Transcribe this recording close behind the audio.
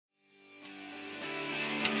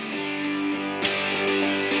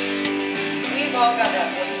all got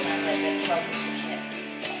that voice in our head that tells us we can't do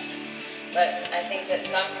stuff. But I think that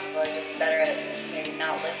some people are just better at maybe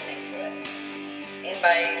not listening to it. And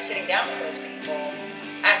by sitting down with those people,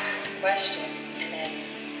 asking questions, and then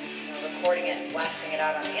recording it and blasting it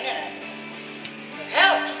out on the internet,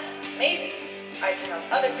 perhaps, maybe, I can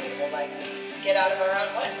help other people like me get out of our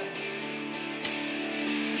own way.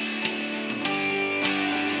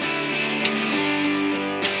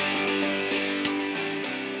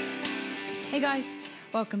 Hey guys,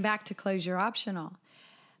 welcome back to Close Your Optional.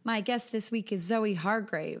 My guest this week is Zoe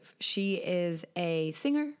Hargrave. She is a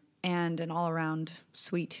singer and an all-around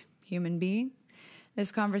sweet human being.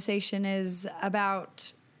 This conversation is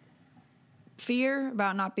about fear,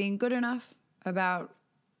 about not being good enough, about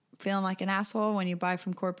feeling like an asshole when you buy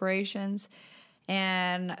from corporations,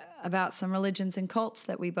 and about some religions and cults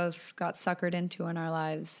that we both got suckered into in our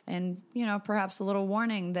lives. And, perhaps a little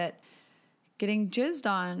warning that getting jizzed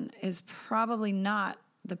on is probably not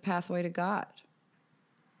the pathway to God.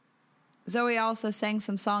 Zoe also sang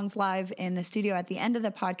some songs live in the studio at the end of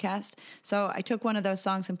the podcast, so I took one of those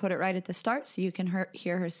songs and put it right at the start so you can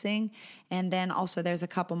hear her sing, and then also there's a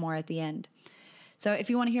couple more at the end. So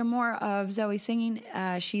if you want to hear more of Zoe singing,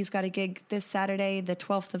 she's got a gig this Saturday, the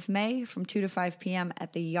 12th of May, from 2 to 5 p.m.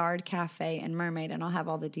 at the Yard Cafe in Mermaid, and I'll have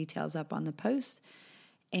all the details up on the post.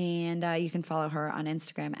 And you can follow her on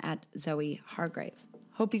Instagram at Zoe Hargrave.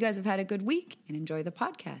 Hope you guys have had a good week and enjoy the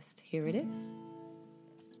podcast. Here it is.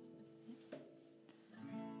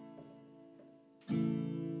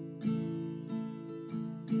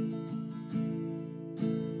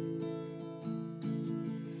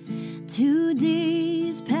 Two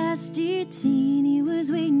days past 18, he was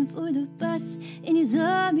waiting for the bus in his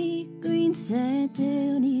army green, sat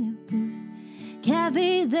down in a booth.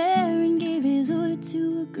 Cafe there and gave his order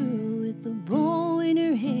to a girl with a bow in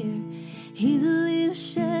her hair. He's a little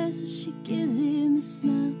shy, so she gives him a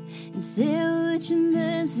smile and said, "Would you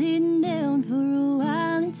mind sitting down for a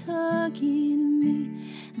while and talking to me?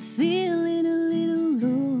 I'm feeling a little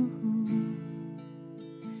low."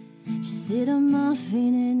 She said, "I'm off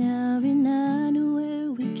in an hour and I know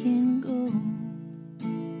where we can go."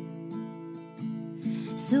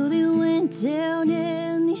 So they went down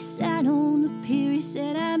and they sat on the pier. He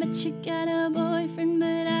said, "I bet you got a boyfriend,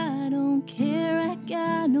 but I don't care. I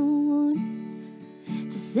got no one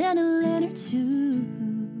to send a letter to.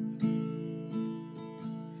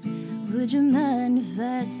 Would you mind if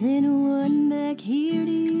I sent one back here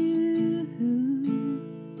to you?"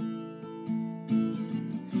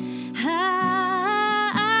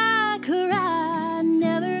 I cried,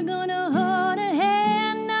 never gonna hold a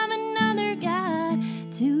hand of another guy.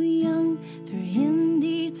 Too young for him,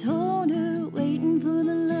 they told her, waiting for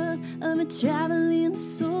the love of a traveling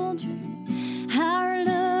soldier. Our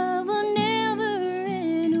love will never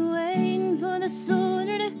end, waiting for the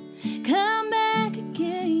soldier to come back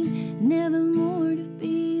again. Never more to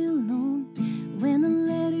be alone. When the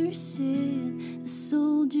letter said the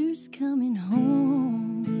soldier's coming home.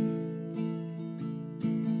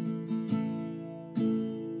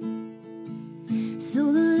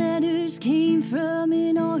 So the letters came from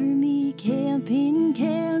an army camp in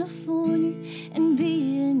California and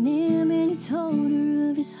Vietnam, and he told her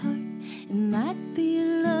of his heart. It might be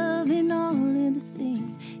love and all of the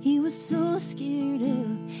things he was so scared of.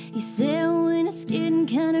 He said, "When it's getting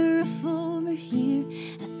kind of rough over here,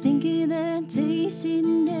 I think of that day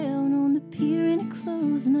sitting down on the pier, and I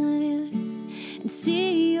close my eyes and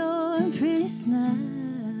see your pretty smile.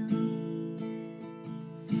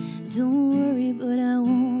 Don't worry, but I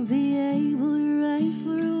won't be able to write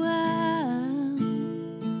for a while."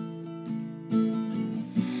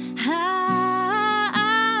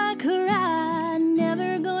 I cried,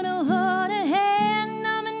 never gonna hold a hand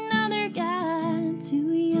of another guy.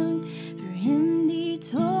 Too young for him, they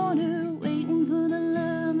told her, waiting for the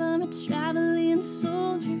love of a traveling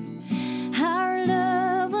soldier. Our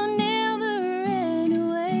love will never end,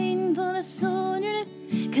 waiting for the soldier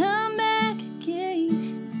to come back again.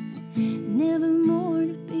 Never more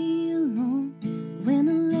to be alone. When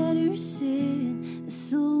the letter said the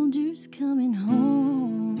soldier's coming home.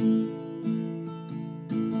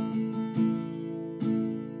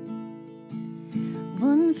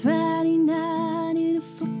 One Friday night in a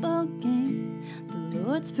football game, the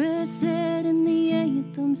Lord's Prayer said and the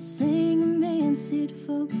anthem sang. A man said,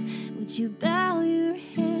 "Folks, would you bow your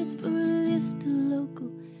heads for a list of local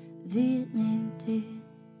Vietnam dead?"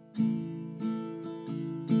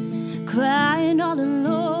 Crying all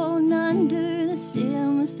alone under the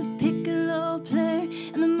sun was the piccolo player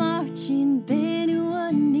and the marching band who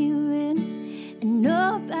wasn't even, and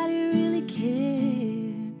nobody really cared.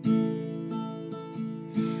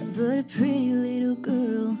 But a pretty little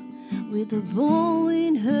the bow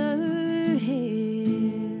in her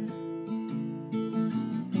hair.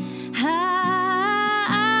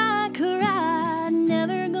 I cried,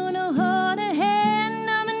 never gonna hold a hand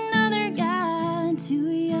of another guy. Too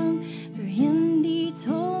young for him, dear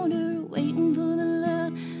told her, waiting for the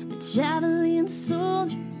love of a traveling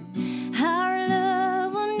soldier. Our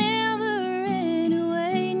love will never end,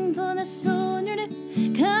 waiting for the soldier to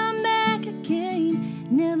come back again.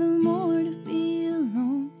 Never more to be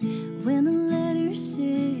alone. When the letter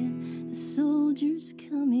said the soldier's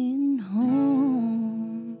coming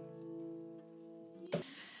home.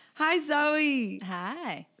 Hi, Zoe.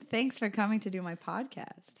 Hi. Thanks for coming to do my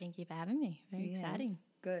podcast. Thank you for having me. Very exciting.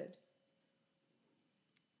 Good.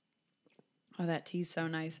 Oh, that tea's so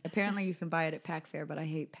nice. Apparently you can buy it at Pack Fair, but I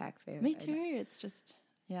hate Pack Fair. Me too. It's just,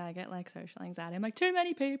 I get like social anxiety. I'm like, too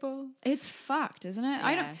many people. It's fucked, isn't it?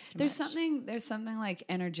 I don't. it's too There's much. something like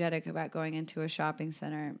energetic about going into a shopping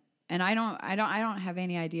center, and I don't have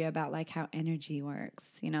any idea about like how energy works.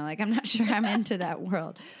 You know, like I'm not sure I'm into that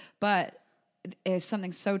world, but it's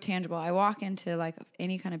something so tangible. I walk into like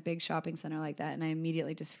any kind of big shopping center like that, and I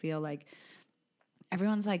immediately just feel like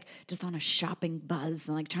everyone's like just on a shopping buzz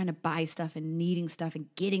and like trying to buy stuff and needing stuff and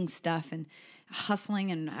getting stuff and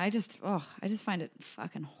hustling, and I just find it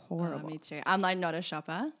fucking horrible. Me too. I'm like not a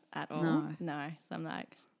shopper at all. No. So I'm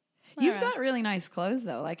like, You've got really nice clothes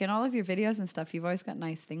though. Like in all of your videos and stuff, you've always got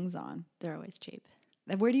nice things on. they're always cheap.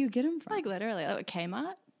 Where do you get them from? Like literally, like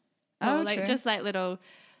Kmart. Oh, Or like true. just like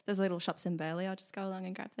there's little shops in Burleigh. I'll just go along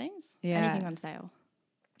and grab things. Yeah. Anything on sale.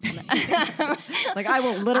 Like I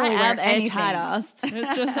will literally wear anything. ass.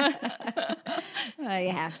 It's just You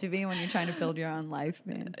have to be when you're trying to build your own life,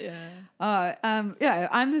 man. yeah. Yeah,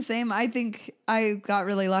 I'm the same. I think I got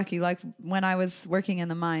really lucky. Like when I was working in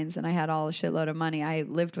the mines and I had all a shitload of money, I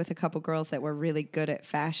lived with a couple girls that were really good at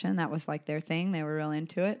fashion. That was like their thing. They were real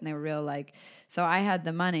into it and they were real like, so I had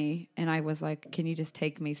the money and I was like, can you just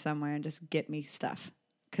take me somewhere and just get me stuff?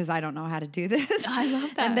 Because I don't know how to do this. I love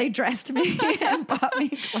that. And they dressed me and bought me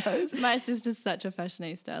clothes. My sister's such a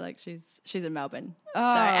fashionista. Like she's in Melbourne,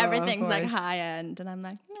 Oh, so of everything's like course. high end, and I'm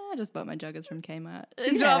like, I just bought my joggers from Kmart.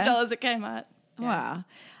 It's Yeah. $12 at Kmart. Wow.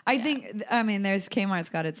 I think, I mean, Kmart's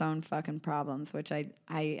got its own fucking problems, which I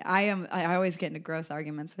always get into gross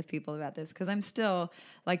arguments with people about this because I'm still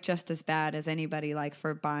like just as bad as anybody like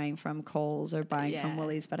for buying from Kohl's or buying from Yeah.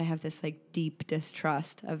 Woolies, but I have this like deep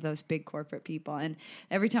distrust of those big corporate people. And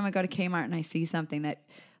every time I go to Kmart and I see something that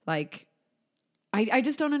like, I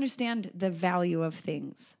just don't understand the value of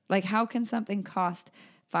things. Like how can something cost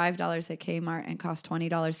 $5 at Kmart and cost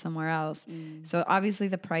 $20 somewhere else? So obviously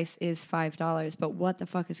the price is $5, but what the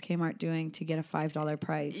fuck is Kmart doing to get a $5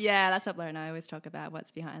 price? Yeah, that's what Blair and I always talk about.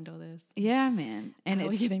 What's behind all this? Yeah, man. And Are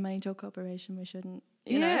we it's giving money to a corporation we shouldn't?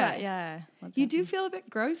 You know, Yeah. like, yeah. What's you do happening? feel a bit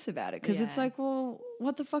gross about it because it's Yeah. like, well,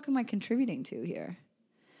 what the fuck am I contributing to here?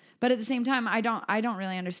 But at the same time, I don't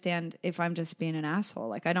really understand if I'm just being an asshole.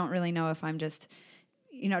 Like I don't really know if I'm just,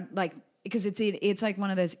 you know, like. Because it's like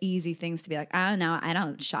one of those easy things to be like, oh no, I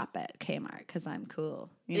don't shop at Kmart because I'm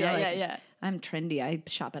cool. You know, like, yeah. I'm trendy. I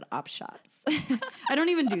shop at op shops. I don't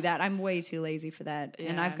even do that. I'm way too lazy for that,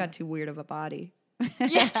 and Yeah, I've got too weird of a body.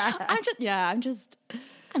 Yeah, I'm just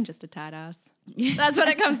a tight ass. That's what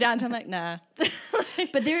it comes down to. I'm like, nah.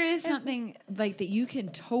 But there is something like that you can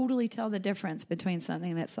totally tell the difference between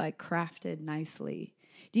something that's like crafted nicely.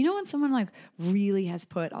 Do you know when someone like really has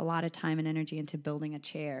put a lot of time and energy into building a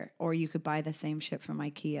chair, or you could buy the same shit from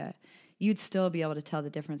IKEA, you'd still be able to tell the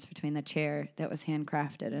difference between the chair that was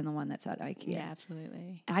handcrafted and the one that's at IKEA. Yeah,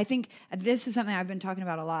 absolutely. I think this is something I've been talking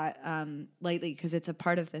about a lot lately because it's a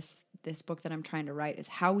part of this book that I'm trying to write is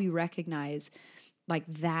how we recognize like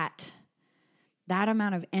that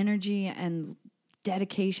amount of energy and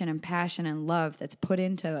dedication and passion and love that's put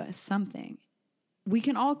into something. We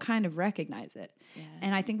can all kind of recognize it. Yeah.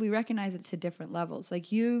 And I think we recognize it to different levels.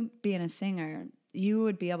 Like you being a singer, you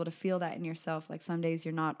would be able to feel that in yourself. Like some days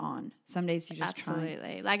you're not on. Some days you're just trying.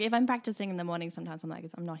 Absolutely. Like if I'm practicing in the morning, sometimes I'm like,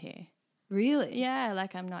 I'm not here. Really? Yeah,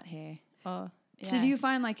 like I'm not here. Or So do you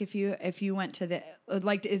find like if you went to the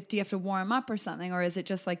like do you have to warm up or something, or is it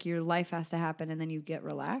just like your life has to happen and then you get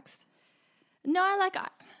relaxed? No, like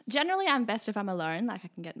generally I'm best if I'm alone. Like I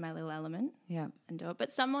can get in my little element Yeah. and do it.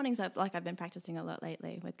 But some mornings I've been practicing a lot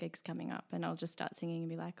lately with gigs coming up, and I'll just start singing and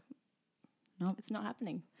be like, Nope. it's not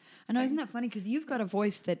happening. I know, isn't that funny? Because you've got a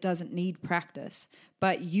voice that doesn't need practice,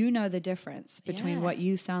 but you know the difference between Yeah. what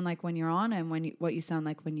you sound like when you're on and what you sound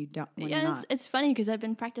like when you don't. When you're not. It's funny because I've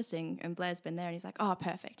been practicing and Blair's been there and he's like, oh,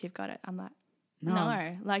 perfect, you've got it. I'm like,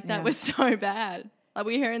 no, like that Yeah. was so bad. Like,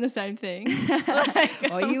 we're hearing the same thing.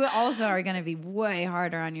 Well, you also are going to be way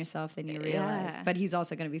harder on yourself than you realize. Yeah. But he's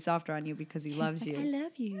also going to be softer on you because he loves you. I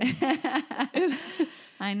love you.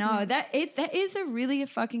 I know that is a really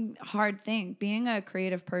fucking hard thing, being a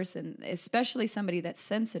creative person, especially somebody that's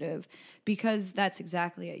sensitive, because that's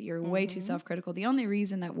exactly it. You're way too self-critical. The only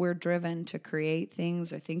reason that we're driven to create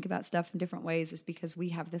things or think about stuff in different ways is because we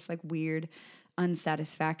have this like weird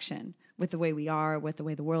unsatisfaction with the way we are, with the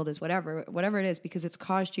way the world is, whatever it is, because it's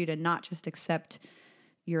caused you to not just accept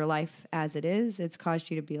your life as it is. It's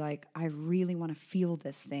caused you to be like, I really want to feel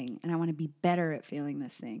this thing and I want to be better at feeling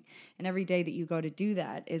this thing. And every day that you go to do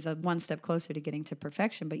that is a one step closer to getting to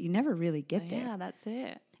perfection, but you never really get there. Yeah, that's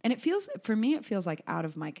it. And for me, it feels like out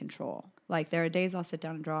of my control. Like there are days I'll sit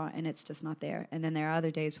down and draw and it's just not there. And then there are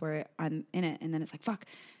other days where I'm in it and then it's like, fuck,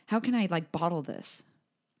 how can I like bottle this?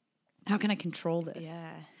 How can I control this?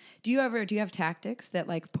 Yeah. Do you have tactics that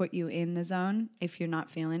like put you in the zone if you're not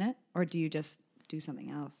feeling it? Or do you just do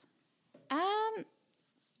something else?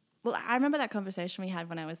 Well, I remember that conversation we had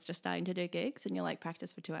when I was just starting to do gigs, and you're like,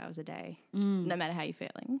 practice for 2 hours a day, no matter how you're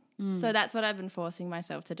feeling. So that's what I've been forcing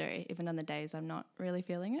myself to do, even on the days I'm not really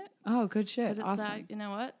feeling it. Oh, good shit. Because it's Awesome. like, you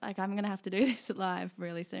know what? Like, I'm going to have to do this live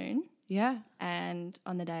really soon. Yeah. And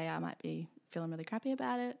on the day I might be feeling really crappy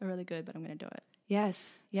about it or really good, but I'm going to do it.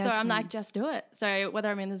 Yes. So I'm like, just do it. So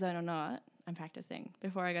whether I'm in the zone or not, I'm practicing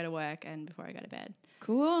before I go to work and before I go to bed.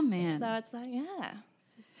 Cool, man. So it's like, yeah.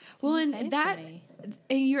 Well, and that,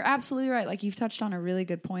 and you're absolutely right. Like you've touched on a really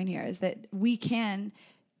good point here is that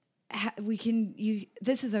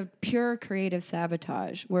this is a pure creative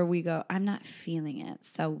sabotage where we go, I'm not feeling it.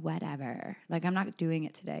 So whatever, like I'm not doing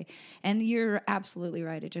it today. And you're absolutely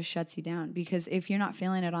right. It just shuts you down because if you're not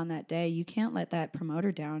feeling it on that day, you can't let that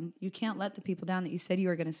promoter down. You can't let the people down that you said you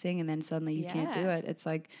were going to sing and then suddenly you can't do it. It's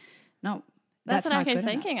like, no, that's what not I keep good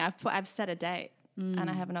thinking. enough. I've set a date and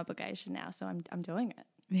I have an obligation now. So I'm doing it.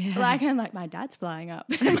 Yeah. Like my dad's flying up.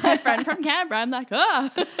 My friend from Canberra, I'm like, oh,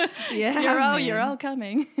 yeah, you're all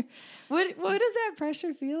coming. What does that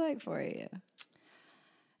pressure feel like for you?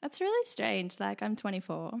 That's really strange. Like I'm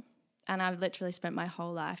 24 and I've literally spent my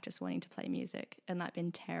whole life just wanting to play music and like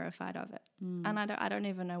been terrified of it. And I don't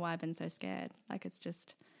even know why I've been so scared. Like it's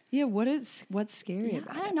just. Yeah, what's scary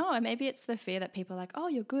about it? I don't know. Maybe it's the fear that people are like, oh,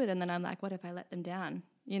 you're good. And then I'm like, what if I let them down?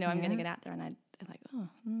 You know, I'm going to get out there and they're like, oh,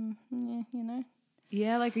 yeah, you know.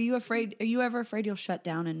 Yeah, like, are you ever afraid you'll shut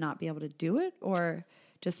down and not be able to do it? Or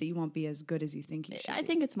just that you won't be as good as you think you should I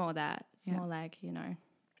think it's more that. It's more like, you know,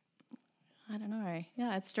 I don't know.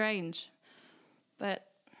 Yeah, it's strange. But,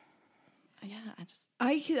 yeah,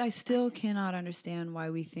 I still cannot understand why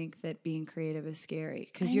we think that being creative is scary.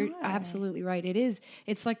 Because you're absolutely right. It is.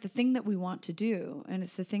 It's like the thing that we want to do. And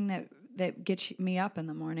it's the thing that gets me up in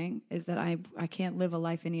the morning is that I can't live a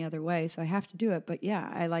life any other way. So I have to do it. But,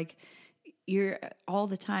 yeah, you're all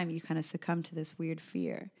the time you kind of succumb to this weird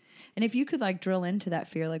fear. And if you could like drill into that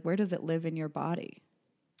fear, like where does it live in your body?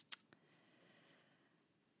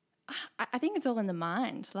 I think it's all in the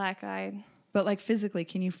mind. But like physically,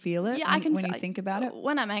 can you feel it? Yeah, when you think about it?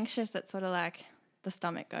 When I'm anxious, it's sort of like the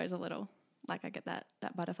stomach goes a little, like I get that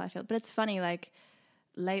butterfly feel. But it's funny, like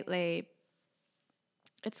lately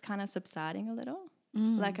it's kind of subsiding a little.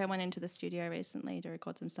 Like I went into the studio recently to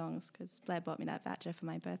record some songs because Blair bought me that voucher for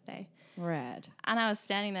my birthday. Rad. And I was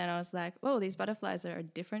standing there and I was like, oh, these butterflies are a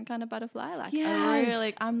different kind of butterfly. Like,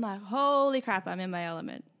 yes. I'm like, holy crap, I'm in my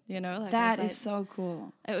element. You know? Like, that is so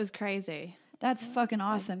cool. It was crazy. That's fucking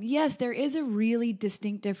awesome. Yes, there is a really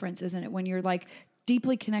distinct difference, isn't it? When you're like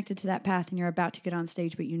deeply connected to that path and you're about to get on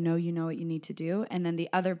stage, but you know what you need to do. And then the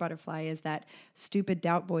other butterfly is that stupid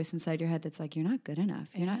doubt voice inside your head that's like, you're not good enough.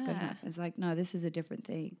 You're not good enough. It's like, no, this is a different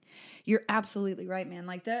thing. You're absolutely right, man.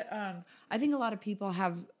 Like that, I think a lot of people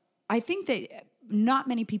I think that not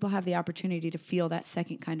many people have the opportunity to feel that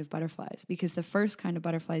second kind of butterflies because the first kind of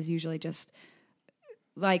butterflies usually just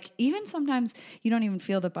like even sometimes you don't even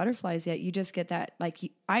feel the butterflies yet. You just get that, like,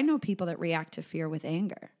 I know people that react to fear with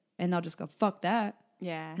anger. And they'll just go, fuck that.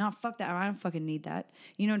 Yeah. No, fuck that. I don't fucking need that.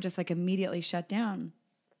 You know, just like immediately shut down.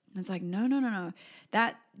 And it's like, no.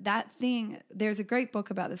 That thing, there's a great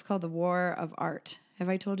book about this called The War of Art. Have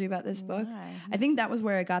I told you about this book? I think that was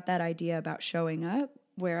where I got that idea about showing up,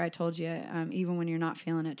 where I told you, even when you're not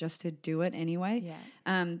feeling it, just to do it anyway.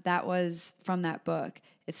 Yeah. That was from that book.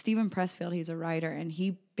 It's Stephen Pressfield. He's a writer, and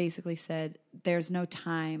he basically said, there's no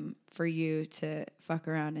time for you to fuck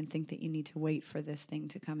around and think that you need to wait for this thing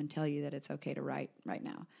to come and tell you that it's okay to write right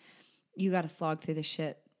now. You got to slog through the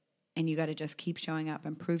shit and you got to just keep showing up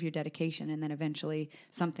and prove your dedication, and then eventually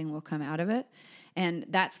something will come out of it. And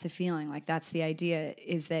that's the feeling. Like, that's the idea,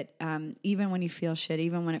 is that even when you feel shit,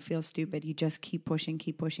 even when it feels stupid, you just keep pushing,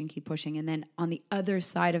 keep pushing, keep pushing. And then on the other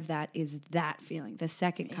side of that is that feeling, the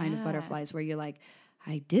second kind of butterflies, where you're like,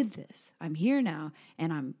 I did this. I'm here now,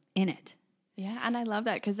 and I'm in it. Yeah, and I love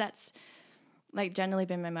that, because that's like generally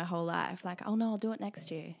been my whole life. Like, oh no, I'll do it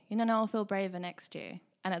next year. You know, no, I'll feel braver next year.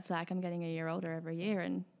 And it's like I'm getting a year older every year,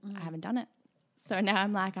 and I haven't done it. So now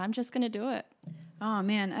I'm like, I'm just going to do it. Oh,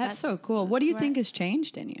 man, that's so cool. What do you think has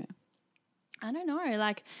changed in you? I don't know.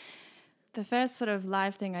 Like, the first sort of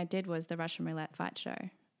live thing I did was the Russian roulette fight show.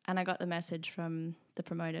 And I got the message from the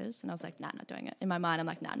promoters, and I was like, nah, not doing it. In my mind, I'm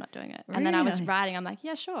like, nah, I'm not doing it. And then I was writing, I'm like,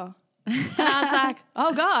 yeah, sure. And I was like,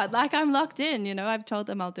 oh, God, like, I'm locked in. You know, I've told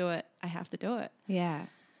them I'll do it. I have to do it. Yeah.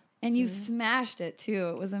 And you smashed it, too.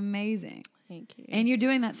 It was amazing. Thank you. And you're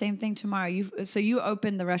doing that same thing tomorrow. So you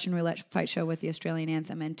opened the Russian roulette fight show with the Australian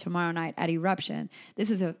anthem, and tomorrow night at Eruption,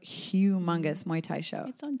 this is a humongous Muay Thai show.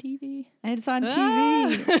 It's on TV. And it's on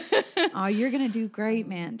TV. Oh, you're going to do great,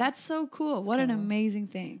 man. That's so cool. What an amazing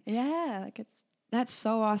thing. Yeah, like That's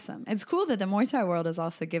so awesome. It's cool that the Muay Thai world is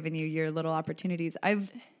also giving you your little opportunities.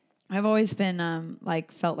 I've always been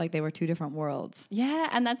felt like they were two different worlds. Yeah,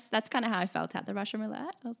 and that's kind of how I felt at the Russian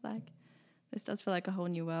roulette. I was like, this does feel like a whole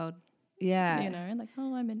new world. Yeah. You know, like,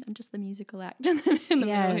 oh, I'm just the musical act in the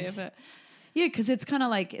middle here. But yeah, because it's kind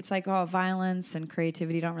of like, it's like, oh, violence and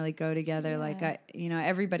creativity don't really go together. Yeah. Like,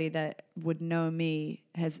 everybody that would know me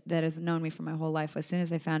that has known me for my whole life, as soon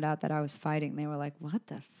as they found out that I was fighting, they were like, what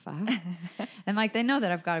the fuck? And like, they know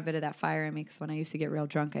that I've got a bit of that fire in me, because when I used to get real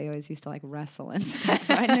drunk, I always used to like wrestle and stuff.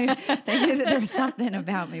 So they knew that there was something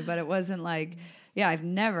about me, but it wasn't like, yeah, I've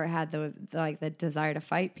never had the desire to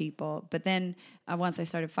fight people. But then once I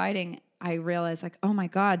started fighting, I realized, like, oh my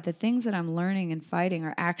God, the things that I'm learning and fighting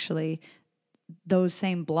are actually those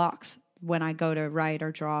same blocks when I go to write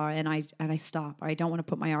or draw, and I stop. I don't want to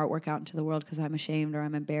put my artwork out into the world because I'm ashamed or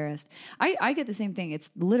I'm embarrassed. I get the same thing.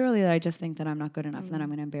 It's literally that I just think that I'm not good enough, and then I'm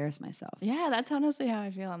going to embarrass myself. Yeah, that's honestly how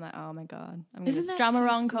I feel. I'm like, oh my God, I'm going to Isn't strum that a so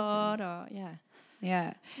wrong stupid? chord, or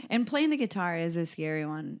Yeah. And playing the guitar is a scary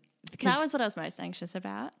one. That was what I was most anxious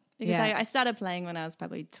about. Because Yeah. I started playing when I was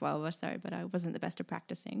probably 12 or so, but I wasn't the best at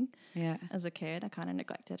practicing. Yeah. As a kid, I kind of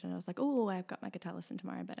neglected, and I was like, oh, I've got my guitar lesson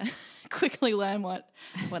tomorrow. I better quickly learn what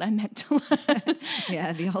I meant to learn.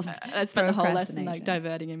 Yeah, the old I spent the whole lesson like procrastination.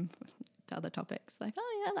 diverting him to other topics, like,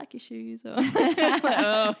 oh yeah, I like your shoes, or like,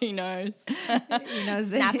 oh, he knows. He knows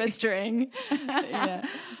that- Snap a string. Yeah.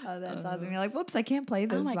 Oh, that's awesome. You're like, whoops, I can't play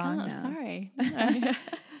this Oh my song God, now. sorry.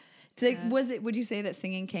 So, would you say that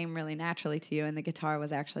singing came really naturally to you, and the guitar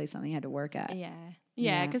was actually something you had to work at? Yeah,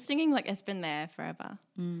 Yeah. because singing, like, it's been there forever.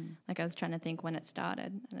 Like, I was trying to think when it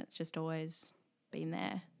started, and it's just always been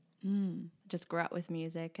there. Just grew up with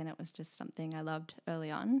music, and it was just something I loved early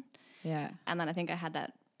on. Yeah. And then I think I had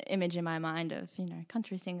that image in my mind of,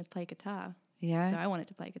 country singers play guitar. Yeah. So I wanted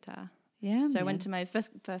to play guitar. Yeah. So I went to my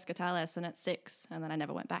first guitar lesson at 6, and then I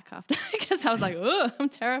never went back after because I was like, oh, I'm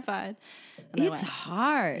terrified. And I It's went,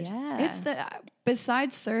 hard. Yeah. It's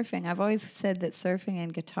besides surfing, I've always said that surfing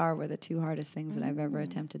and guitar were the two hardest things that I've ever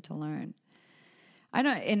attempted to learn.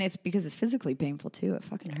 And it's because it's physically painful too. It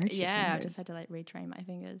fucking hurts your yeah, I fingers. just had to like retrain my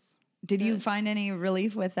fingers. Did you find any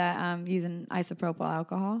relief with that using isopropyl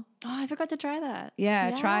alcohol? Oh, I forgot to try that.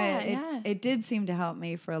 Yeah, try it. Yeah. It did seem to help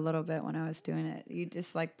me for a little bit when I was doing it. You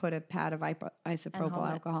just like put a pad of isopropyl hold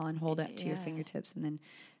it. alcohol and hold it to your Yeah. fingertips, and then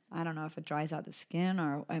I don't know if it dries out the skin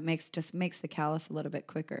or it makes the callus a little bit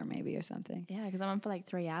quicker, maybe, or something. Yeah, because I'm on for like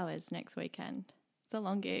 3 hours next weekend. It's a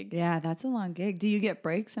long gig. Yeah, that's a long gig. Do you get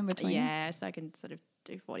breaks in between? Yeah, so I can sort of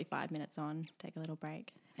do 45 minutes on, take a little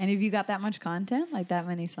break. And have you got that much content, like that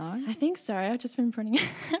many songs? I think so. I've just been printing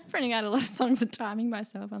out a lot of songs and timing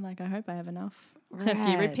myself. I'm like, I hope I have enough. A few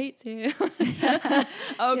Rad. repeats here.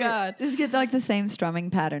 Oh, God. Just get like the same strumming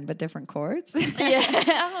pattern, but different chords.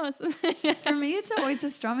 Yeah. Yeah. For me, it's always a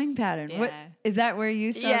strumming pattern. What Yeah. is that where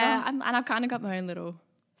you struggle? Yeah, and I've kind of got my own little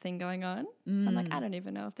thing going on. So I'm like, I don't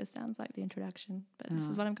even know if this sounds like the introduction, but this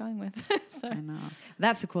is what I'm going with. So I know.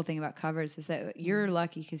 That's the cool thing about covers is that you're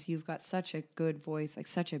lucky because you've got such a good voice, like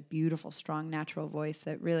such a beautiful, strong, natural voice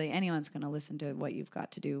that really anyone's going to listen to what you've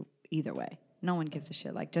got to do either way. No one gives a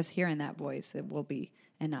shit. Like just hearing that voice, it will be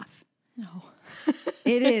enough. no.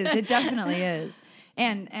 It is. It definitely is.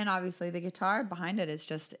 And obviously the guitar behind it is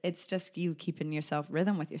it's just you keeping yourself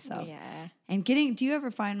rhythm with yourself. Yeah. And do you ever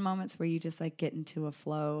find moments where you just like get into a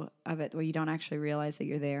flow of it where you don't actually realize that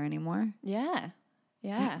you're there anymore? Yeah.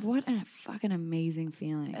 Yeah. What a fucking amazing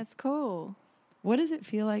feeling. That's cool. What does it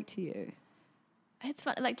feel like to you? It's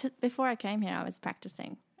fun. Like before I came here, I was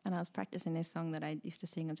practicing, and I was practicing this song that I used to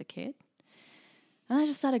sing as a kid. And I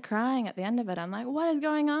just started crying at the end of it. I'm like, what is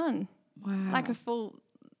going on? Wow. Like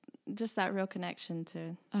just that real connection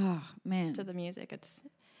to the music.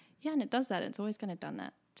 And it does that. It's always kind of done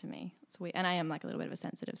that to me. It's weird. And I am like a little bit of a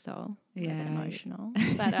sensitive soul. A little bit emotional.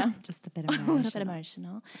 But just a bit emotional. a little bit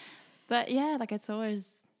emotional. But yeah, like it's always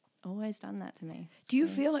done that to me. Do you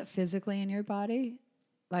feel it physically in your body?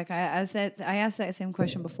 Like I asked that same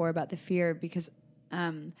question before about the fear, because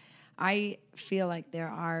I feel like there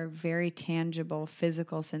are very tangible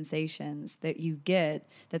physical sensations that you get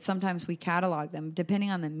that sometimes we catalog them depending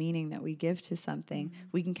on the meaning that we give to something. Mm-hmm.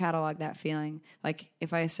 We can catalog that feeling. Like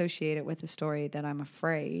if I associate it with a story that I'm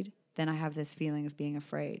afraid, then I have this feeling of being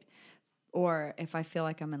afraid. Or if I feel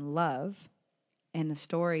like I'm in love and the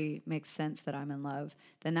story makes sense that I'm in love,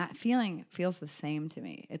 then that feeling feels the same to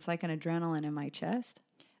me. It's like an adrenaline in my chest.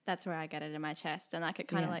 That's where I get it in my chest, and like it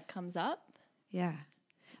kind of like comes up. Yeah.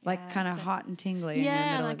 Like kind of hot and tingly in the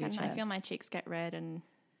middle of your chest. I feel my cheeks get red and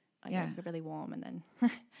I get really warm and then a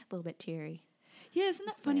little bit teary. Yeah, isn't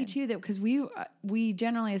that funny too? That because we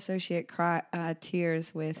generally associate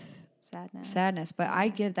tears with sadness, but I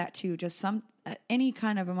get that too. Just any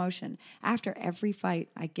kind of emotion. After every fight,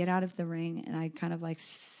 I get out of the ring and I kind of like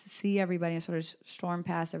see everybody and sort of storm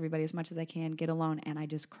past everybody as much as I can, get alone, and I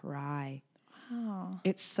just cry. Wow,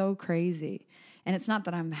 it's so crazy. And it's not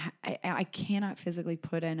that I cannot physically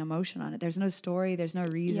put an emotion on it. There's no story. There's no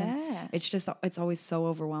reason. Yeah. It's just, it's always so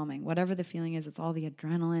overwhelming. Whatever the feeling is, it's all the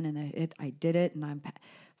adrenaline and I did it and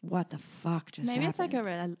what the fuck just Maybe happened? It's like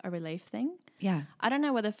a relief thing. Yeah. I don't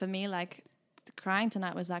know whether for me, like crying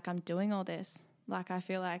tonight was like, I'm doing all this. Like I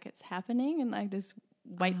feel like it's happening and like this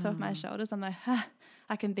weight's off my shoulders. I'm like,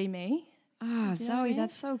 I can be me. Oh, Zoe,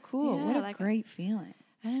 that's so cool. Yeah, what a great feeling.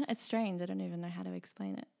 I don't know. It's strange. I don't even know how to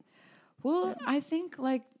explain it. Well, I think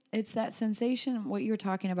like it's that sensation, what you were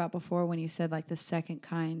talking about before when you said like the second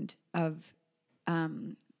kind of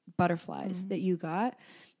butterflies that you got.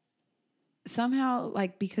 Somehow,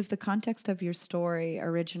 like, because the context of your story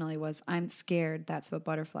originally was, I'm scared, that's what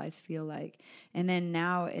butterflies feel like. And then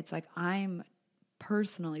now it's like, I'm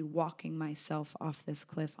personally walking myself off this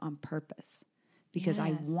cliff on purpose because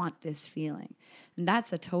I want this feeling. And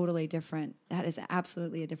that is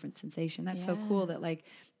absolutely a different sensation. That's so cool that like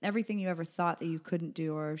everything you ever thought that you couldn't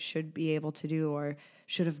do or should be able to do or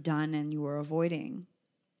should have done and you were avoiding,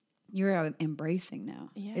 you're embracing now.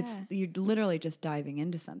 Yeah. You're literally just diving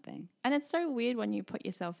into something. And it's so weird when you put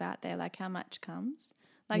yourself out there, like how much comes.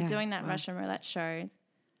 Like doing that Russian roulette show,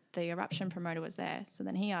 the Eruption promoter was there. So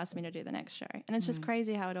then he asked me to do the next show. And it's just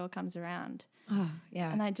crazy how it all comes around. Oh, yeah.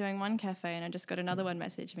 And I'm doing one cafe and I just got another one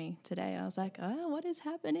message me today. And I was like, oh, what is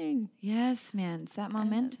happening? Yes, man. It's that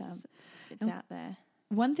momentum. It's out there.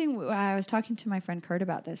 One thing, I was talking to my friend Kurt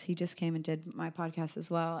about this. He just came and did my podcast as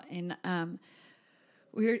well. And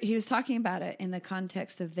he was talking about it in the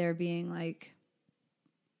context of there being like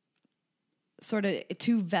sort of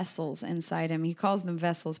two vessels inside him. He calls them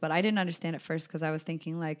vessels, but I didn't understand at first because I was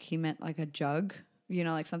thinking like he meant like a jug, you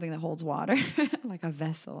know, like something that holds water, like a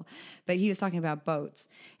vessel. But he was talking about boats.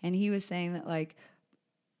 And he was saying that like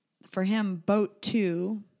for him, boat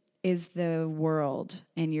 2 is the world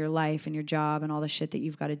and your life and your job and all the shit that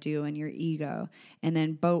you've got to do and your ego. And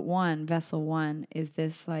then boat 1, vessel 1 is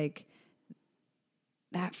this like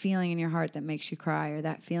that feeling in your heart that makes you cry or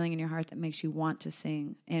that feeling in your heart that makes you want to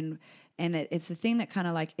sing. And it's the thing that kind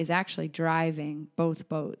of like is actually driving both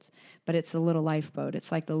boats, but it's the little lifeboat.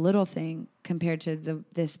 It's like the little thing compared to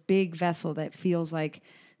this big vessel that feels like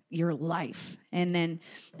your life. And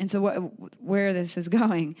so where this is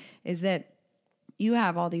going is that you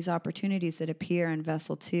have all these opportunities that appear in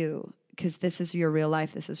vessel 2 because this is your real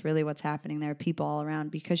life. This is really what's happening. There are people all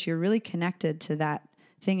around because you're really connected to that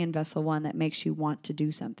thing in vessel 1 that makes you want to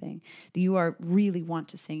do something. You are really want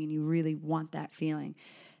to sing and you really want that feeling.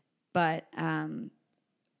 But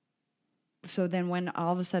so then when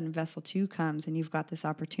all of a sudden vessel 2 comes and you've got this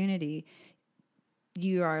opportunity,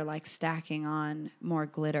 you are like stacking on more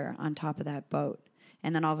glitter on top of that boat.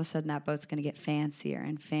 And then all of a sudden that boat's going to get fancier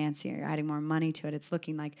and fancier. You're adding more money to it. It's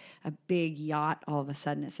looking like a big yacht all of a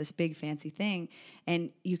sudden. It's this big fancy thing. And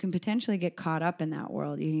you can potentially get caught up in that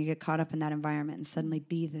world. You can get caught up in that environment and suddenly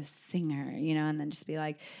be the singer, you know, and then just be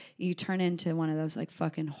like, you turn into one of those like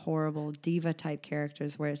fucking horrible diva type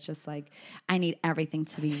characters where it's just like, I need everything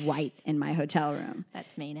to be white in my hotel room.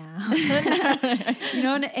 That's me now. You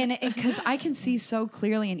know, and because I can see so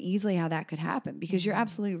clearly and easily how that could happen because you're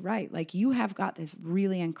absolutely right. Like you have got this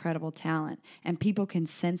really incredible talent, and people can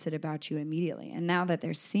sense it about you immediately. And now that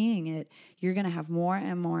they're seeing it, you're going to have more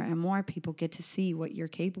and more and more people get to see what you're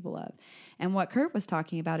capable of. And what Kurt was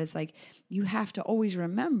talking about is like, you have to always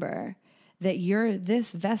remember that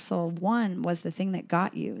this vessel one was the thing that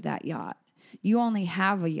got you that yacht. You only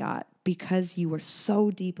have a yacht because you were so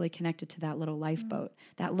deeply connected to that little lifeboat.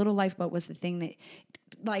 That little lifeboat was the thing that,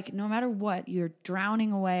 like, no matter what, you're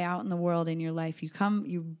drowning away out in the world in your life. You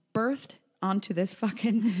birthed onto this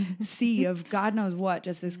fucking sea of God knows what,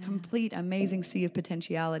 just this complete amazing sea of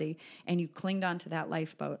potentiality, and you clinged onto that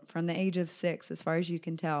lifeboat from the age of 6, as far as you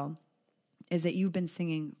can tell, is that you've been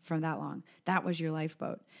singing from that long. That was your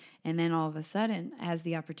lifeboat. And then all of a sudden, as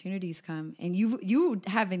the opportunities come, and you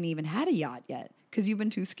haven't even had a yacht yet because you've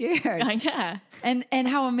been too scared. Yeah. And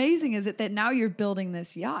how amazing is it that now you're building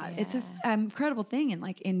this yacht? Yeah. It's an incredible thing, and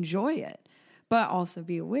like enjoy it. But also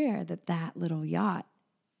be aware that that little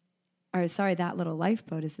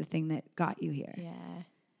lifeboat is the thing that got you here. Yeah.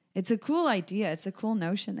 It's a cool idea. It's a cool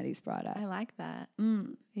notion that he's brought up. I like that.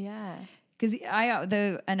 Yeah. Because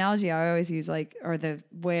the analogy I always use, like, or the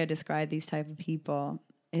way I describe these type of people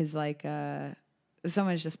is like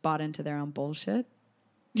someone's just bought into their own bullshit.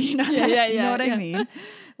 Do you know that? Yeah, you know what yeah. I mean?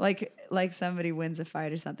 Like somebody wins a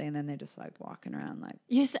fight or something, and then they're just like walking around like.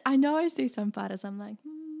 Yes, I know. I see some fighters. I'm like,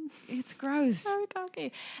 it's gross. So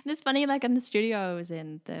cocky. And it's funny. Like in the studio I was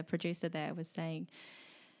in, the producer there was saying,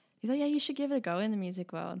 he's like, yeah, you should give it a go in the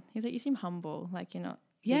music world. He's like, you seem humble, like you're not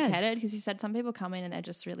big-headed, because he said some people come in and they're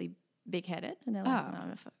just really big-headed, and they're like,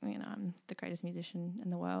 I'm the greatest musician in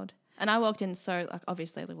the world. And I walked in so, like,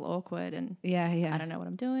 obviously a little awkward, and I don't know what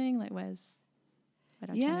I'm doing. Like, where do I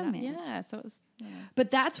turn it up? Man. Yeah, so it was. Yeah. But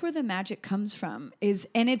that's where the magic comes from.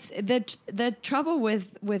 And it's the trouble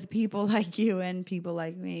with people like you and people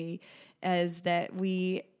like me is that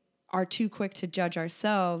we are too quick to judge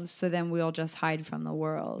ourselves, so then we'll just hide from the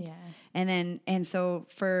world. Yeah. And so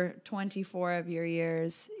for 24 of your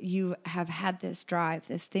years, you have had this drive,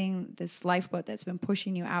 this thing, this lifeboat that's been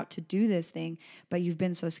pushing you out to do this thing, but you've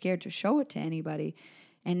been so scared to show it to anybody.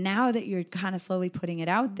 And now that you're kind of slowly putting it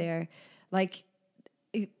out there, like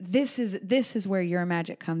this is where your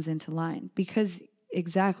magic comes into line, because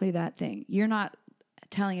exactly that thing. You're not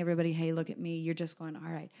telling everybody, hey, look at me. You're just going,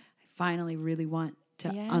 all right, I finally really want to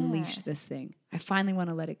unleash this thing. I finally want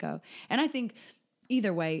to let it go. And I think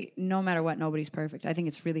either way, no matter what, nobody's perfect. I think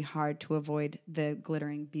it's really hard to avoid the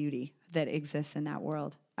glittering beauty that exists in that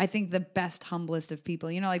world. I think the best, humblest of people,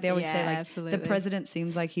 like they always say, like absolutely. The president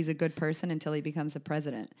seems like he's a good person until he becomes the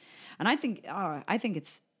president. And I think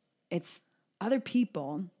it's other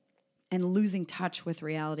people and losing touch with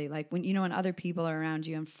reality. Like when other people are around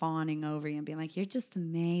you and fawning over you and being like, you're just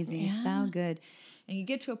amazing. You're so good. And you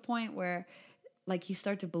get to a point where like you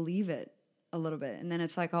start to believe it a little bit. And then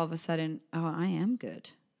it's like all of a sudden, oh, I am good.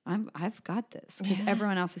 I've got this because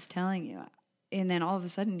everyone else is telling you. And then all of a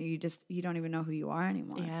sudden you don't even know who you are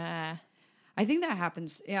anymore. Yeah. I think that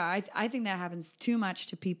happens. Yeah. I think that happens too much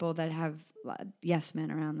to people that have yes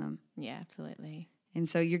men around them. Yeah, absolutely. And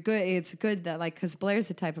so you're good. It's good that because Blair's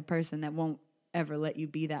the type of person that won't ever let you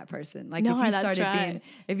be that person. Like no,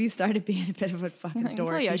 if you started being a bit of a fucking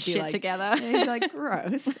dork, pull your you'd be shit like, together. You'd be like,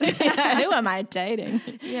 gross. Who am I dating?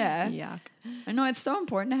 Yeah. Yuck. I know it's so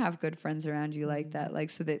important to have good friends around you like that, like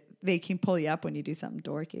so that they can pull you up when you do something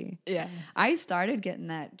dorky. Yeah. I started getting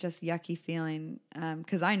that just yucky feeling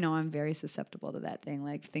because I know I'm very susceptible to that thing,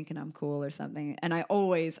 like thinking I'm cool or something. And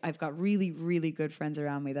I've got really, really good friends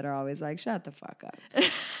around me that are always like, shut the fuck up.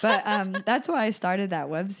 But that's why I started that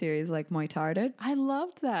web series, like Moitarded. I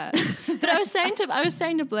loved that. But I was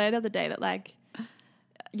saying to Blair the other day that like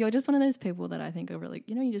you're just one of those people that I think are really,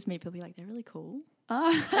 you just meet people you're like, they're really cool.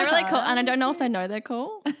 They're really cool. And I don't know if they know they're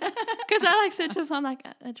cool. Because I like said to them, I'm like,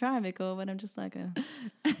 I try to be cool, but I'm just like a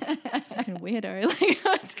fucking weirdo. Like,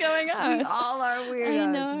 what's going on? We all are weirdos, I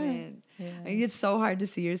know. man. Yeah. It's so hard to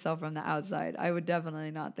see yourself from the outside. I would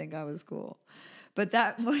definitely not think I was cool. But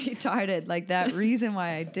that Moitarded, like that reason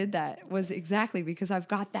why I did that was exactly because I've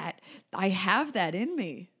got that. I have that in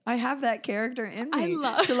me. I have that character in me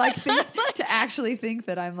to like think, to actually think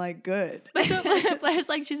that I'm like good. Blair's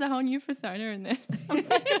like, she's a whole new persona in this. I'm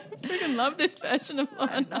like, I freaking love this version of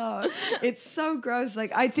Lana. No, it's so gross.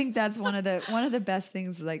 Like I think that's one of the best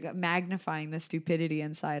things, like magnifying the stupidity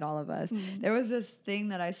inside all of us. There was this thing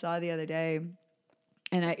that I saw the other day.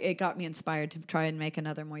 And it got me inspired to try and make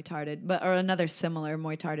another Moitarded, or another similar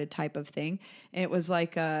Moitarded type of thing. And it was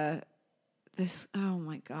like this. Oh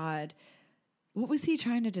my God, what was he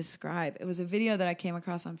trying to describe? It was a video that I came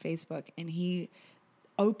across on Facebook, and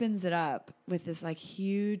opens it up with this like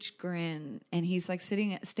huge grin, and he's like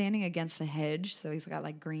standing against the hedge, so he's got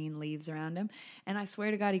like green leaves around him, and I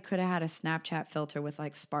swear to God, he could have had a Snapchat filter with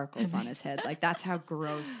like sparkles on his head. Like that's how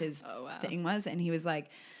gross his thing was. And he was like,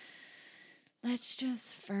 let's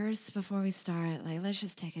just first, before we start, like let's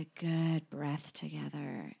just take a good breath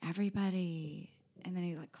together, everybody. And then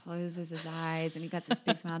he like closes his eyes and he got this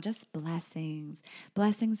big smile. Just blessings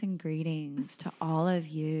and greetings to all of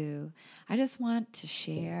you. I just want to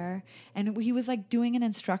share. And he was like doing an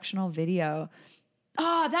instructional video.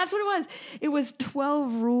 Oh, that's what it was. It was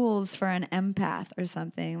 12 rules for an empath or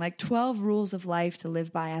something, like 12 rules of life to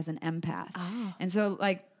live by as an empath. Oh. And so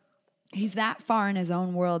like, he's that far in his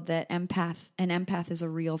own world that an empath is a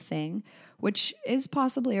real thing, which is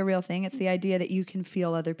possibly a real thing. It's the idea that you can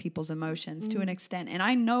feel other people's emotions to an extent. And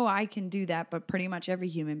I know I can do that, but pretty much every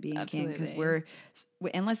human being can, because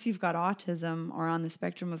unless you've got autism or on the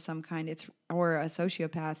spectrum of some kind, or a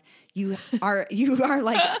sociopath, you are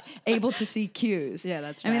like able to see cues. Yeah,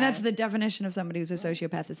 that's right. I mean, that's the definition of somebody who's a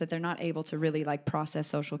sociopath, is that they're not able to really like process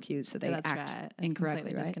social cues, so they act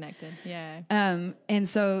incorrectly, right? Disconnected. Yeah. And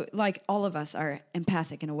so like all of us are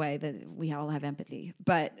empathic in a way that we all have empathy.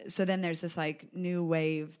 But so then there's this like new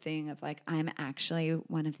wave thing of like, I'm actually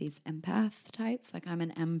one of these empath types. Like I'm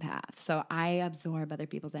an empath. So I absorb other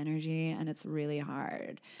people's energy, and it's really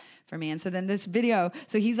hard for me. And so then this video,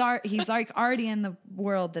 so he's like already in the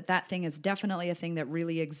world that thing is definitely a thing that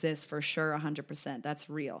really exists for sure, 100%. That's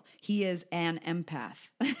real. He is an empath.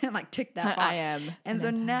 Like tick that box. I am. And so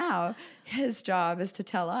now his job is to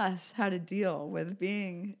tell us how to deal with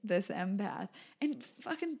being this empath. And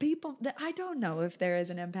fucking people that I don't know if there is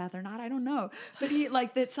an empath or not. I don't know. But he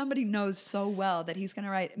like that somebody knows so well that he's going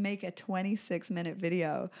to make a 26-minute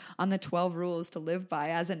video on the 12 rules to live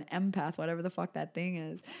by as an empath, whatever the fuck that thing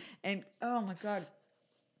is. And oh my God,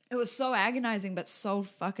 it was so agonizing, but so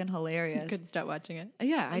fucking hilarious. Couldn't stop watching it.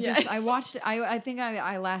 Yeah, I watched it. I think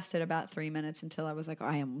I lasted about 3 minutes until I was like, oh,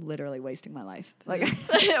 I am literally wasting my life. Like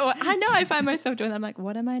I know I find myself doing that. I'm like,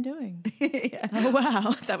 what am I doing? Yeah. Oh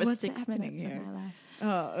wow, that was What's 6 minutes here? of my life.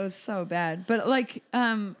 Oh, it was so bad. But like,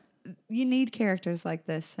 you need characters like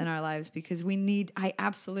this in our lives, because I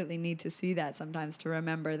absolutely need to see that sometimes, to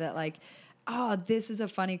remember that like, oh, this is a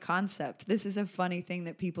funny concept. This is a funny thing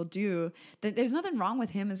that people do. That there's nothing wrong with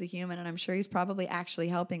him as a human, and I'm sure he's probably actually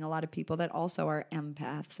helping a lot of people that also are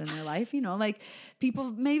empaths in their life. You know, like people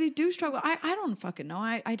maybe do struggle. I don't fucking know.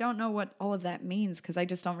 I don't know what all of that means, because I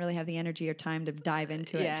just don't really have the energy or time to dive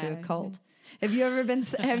into it, to a cult. Have you ever been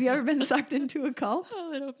sucked into a cult? A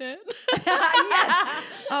little bit. Yes.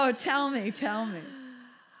 Oh, tell me.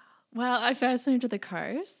 Well, I first moved to the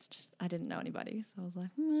coast. I didn't know anybody, so I was like,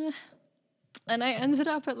 meh. And I ended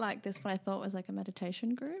up at like this, what I thought was like a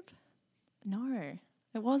meditation group. No,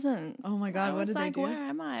 it wasn't. Oh my God, what did they do? Where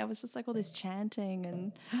am I? I was just like all this chanting,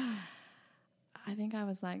 and I think I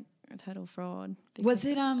was like a total fraud. Was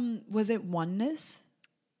it oneness?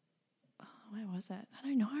 Where was it? I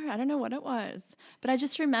don't know. I don't know what it was. But I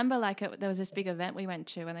just remember like there was this big event we went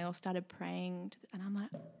to, and they all started praying, and I'm like,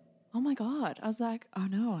 oh my God. I was like, oh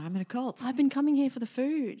no, I'm in a cult. I've been coming here for the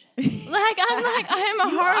food. I am a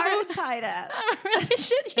horrible, tight ass. I'm a really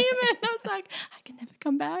shit human. I was like, I can never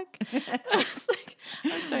come back. I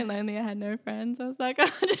was so lonely. I had no friends. I was like,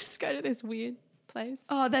 I'll just go to this weird place.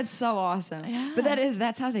 Oh, that's so awesome. Yeah. But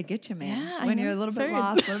that's how they get you, man. Yeah, when you're a little bit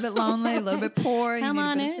lost, a little bit lonely, a little bit poor. Come you need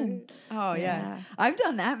on a bit in. Of food. Oh yeah. I've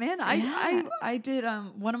done that, man. I did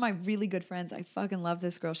one of my really good friends. I fucking love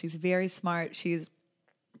this girl. She's very smart. She's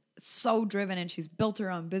so driven, and she's built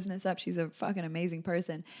her own business up. She's a fucking amazing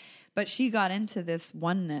person. But she got into this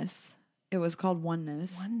oneness. It was called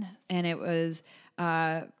Oneness. And it was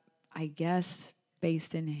I guess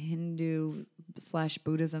based in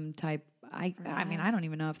Hindu/Buddhism type. I mean, I don't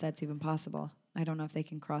even know if that's even possible. I don't know if they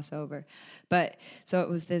can cross over. But so it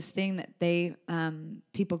was this thing that they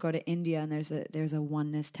people go to India, and there's a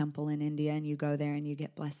oneness temple in India, and you go there and you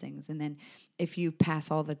get blessings. And then if you pass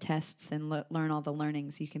all the tests and learn all the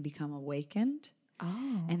learnings, you can become awakened.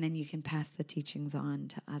 Oh. And then you can pass the teachings on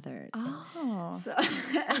to others. Oh.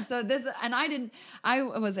 So this, and I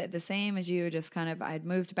was the same as you, just kind of, I'd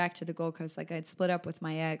moved back to the Gold Coast. Like I'd split up with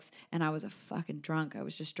my ex, and I was a fucking drunk. I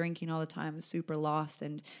was just drinking all the time, super lost,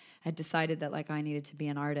 and had decided that like I needed to be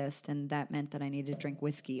an artist, and that meant that I neted to drink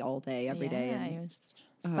whiskey all day, every day. Yeah, you were just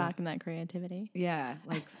sparking that creativity. Yeah,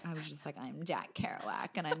 like I was just like, I'm Jack Kerouac,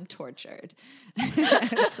 and I'm tortured.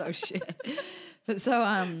 So shit. But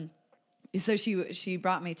so, So she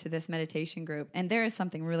brought me to this meditation group, and there is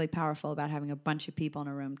something really powerful about having a bunch of people in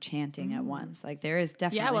a room chanting at once. Like there is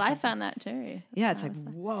definitely Yeah, well, I something. found that too. That's Yeah, it's what I like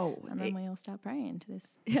was whoa. And then we all start praying to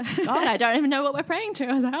this. God, I don't even know what we're praying to.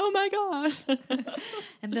 I was like, oh my God.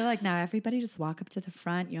 And they're like, now everybody just walk up to the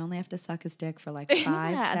front. You only have to suck his dick for like 5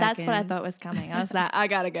 Yeah, seconds. that's what I thought was coming. I was like, I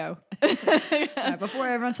gotta go. Before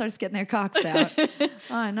everyone starts getting their cocks out.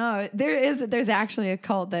 Oh no, there's actually a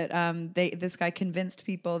cult that this guy convinced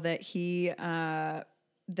people that he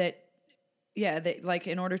that like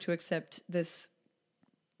in order to accept this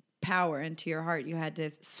power into your heart, you had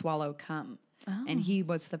to swallow cum, and he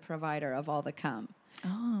was the provider of all the cum.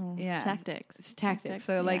 Oh, Yeah, tactics. It's tactics.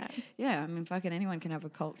 So like, I mean, fucking anyone can have a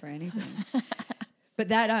cult for anything. But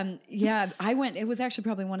that, I went. It was actually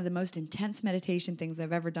probably one of the most intense meditation things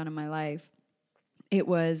I've ever done in my life. It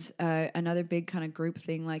was another big kind of group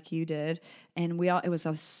thing like you did, and it was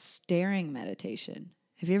a staring meditation.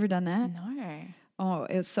 Have you ever done that? No. Oh,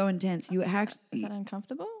 it was so intense. You have Is that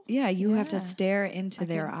uncomfortable? you have to Yeah. stare into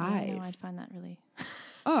their I know, eyes. I'd find that really.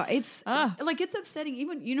 Oh, it's like it's upsetting.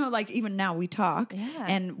 Even even now we talk, Yeah.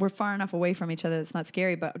 and we're far enough away from each other. It's not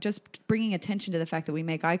scary, but just bringing attention to the fact that we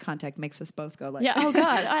make eye contact makes us both go like, Yeah. Oh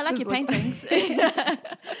God, I like your paintings.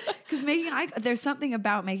 Because there's something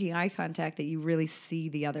about making eye contact that you really see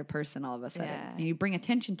the other person all of a sudden, Yeah. and you bring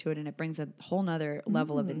attention to it, and it brings a whole nother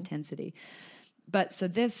level of intensity. But so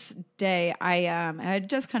this day, I had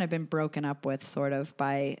just kind of been broken up with, sort of,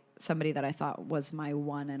 by somebody that I thought was my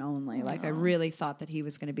one and only. Like I really thought that he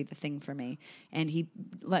was going to be the thing for me, and he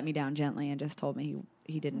let me down gently and just told me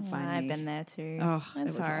he didn't find me. I've been there too. Oh, it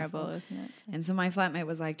it's was horrible, awful. isn't it? And so my flatmate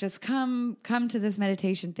was like, just come to this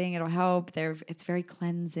meditation thing. It'll help. It's very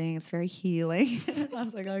cleansing. It's very healing. I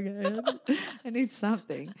was like, okay, I need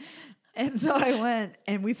something. And so I went,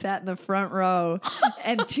 and we sat in the front row,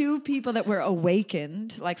 and 2 people that were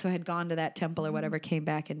awakened, like so had gone to that temple or whatever, came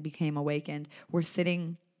back and became awakened, were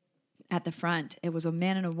sitting at the front. It was a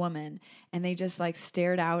man and a woman, and they just like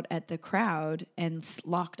stared out at the crowd and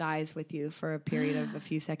locked eyes with you for a period of a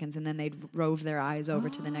few seconds, and then they'd rove their eyes over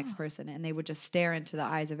to the next person, and they would just stare into the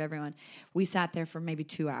eyes of everyone. We sat there for maybe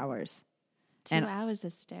 2 hours. 2 hours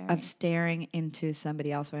of staring. Of staring into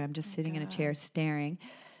somebody else, where I'm just sitting in a chair staring.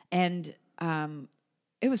 And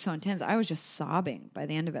it was so intense. I was just sobbing by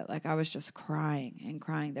the end of it. Like I was just crying and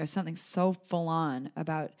crying. There's something so full on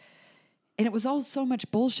about, and it was all so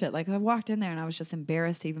much bullshit. Like I walked in there and I was just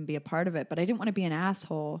embarrassed to even be a part of it, but I didn't want to be an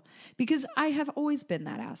asshole because I have always been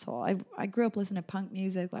that asshole. I grew up listening to punk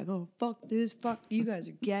music, like, oh, fuck this, fuck, you guys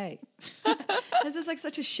are gay. It's just like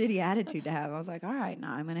such a shitty attitude to have. I was like, all right,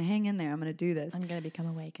 now I'm going to hang in there. I'm going to do this. I'm going to become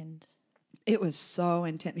awakened. It was so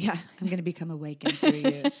intense. Yeah, I'm going to become awakened through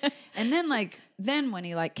you. And then when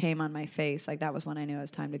he like came on my face, like that was when I knew it was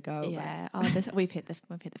time to go. Yeah. We've hit the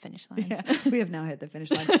finish line. Yeah, we have now hit the finish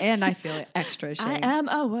line, and I feel extra ashamed. I am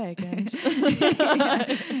awakened. Yeah.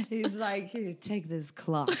 He's like, here, take this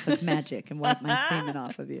cloth of magic and wipe my semen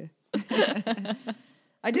off of you.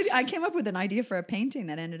 I came up with an idea for a painting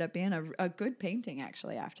that ended up being a good painting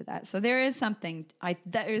actually after that. So there is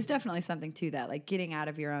definitely something to that, like getting out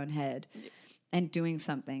of your own head and doing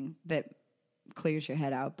something that clears your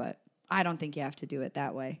head out. But I don't think you have to do it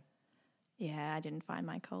that way. Yeah, I didn't find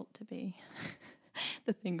my cult to be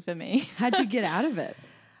the thing for me. How'd you get out of it?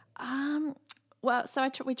 Well, so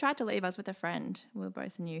we tried to leave. I was with a friend. We were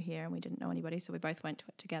both new here and we didn't know anybody, so we both went to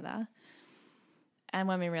it together. And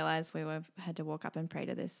when we realized we had to walk up and pray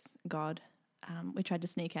to this God, we tried to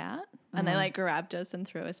sneak out, and they like grabbed us and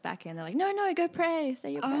threw us back in. They're like, "No, go pray,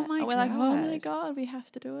 say your prayer." my We're like, "Oh my God. God, we have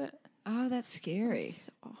to do it." Oh, that's scary.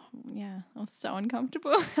 Yeah, I was so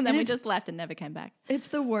uncomfortable, and then we just left and never came back. It's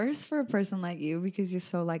the worst for a person like you because you're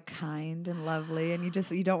so like kind and lovely, and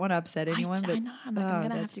you don't want to upset anyone. I know. I'm like, I'm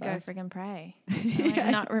gonna have to go friggin' pray.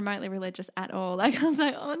 I'm not remotely religious at all. Like I was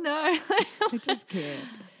like, oh no, I just can't.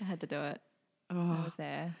 I had to do it. Oh, I was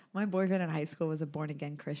there. my boyfriend in high school was a born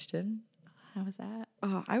again Christian. How was that?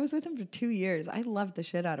 Oh, I was with him for 2 years. I loved the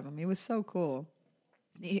shit out of him. He was so cool.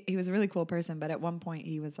 He was a really cool person, but at one point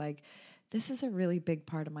he was like, this is a really big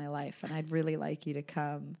part of my life, and I'd really like you to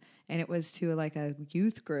come. And it was to like a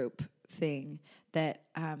youth group thing that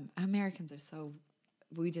Americans are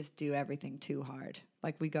we just do everything too hard.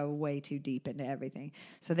 Like we go way too deep into everything.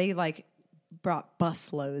 So they like brought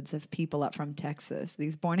bus loads of people up from Texas,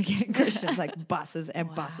 these born again Christians, like buses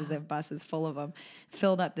and buses and buses full of them,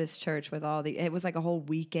 filled up this church with all it was like a whole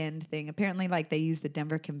weekend thing. Apparently, like they used the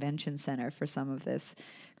Denver Convention Center for some of this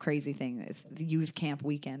crazy thing. It's the youth camp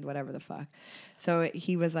weekend, whatever the fuck. So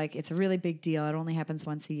he was like, it's a really big deal. It only happens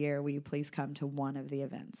once a year. Will you please come to one of the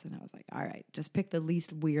events? And I was like, all right, just pick the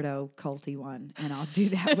least weirdo culty one and I'll do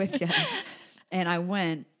that with you. And I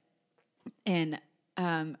went, and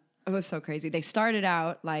it was so crazy. They started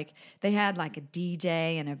out like they had like a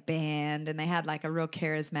DJ and a band, and they had like a real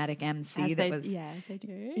charismatic MC as they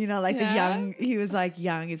do. You know, like the young. He was like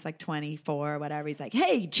young. He's like 24 or whatever. He's like,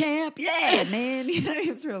 "Hey, champ, yeah, man." You know,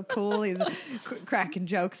 he was real cool. He's cracking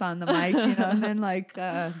jokes on the mic, you know. And then like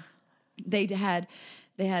they had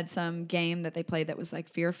some game that they played that was like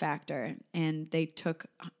Fear Factor, and they took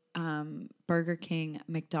Burger King,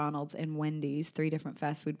 McDonald's, and Wendy's, 3 different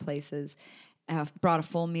fast food places. Brought a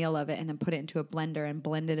full meal of it and then put it into a blender and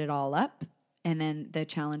blended it all up. And then the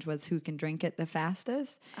challenge was who can drink it the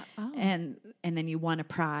fastest. And then you won a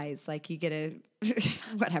prize. Like you get a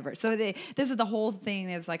whatever. So this is the whole thing.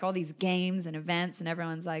 There was like all these games and events, and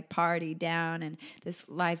everyone's like party down, and this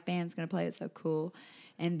live band's going to play. It's so cool.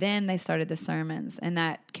 And then they started the sermons, and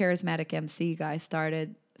that charismatic MC guy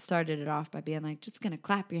started it off by being like, just gonna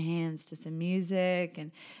clap your hands to some music,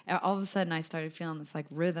 and all of a sudden I started feeling this like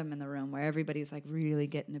rhythm in the room where everybody's like really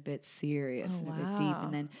getting a bit serious and a bit deep.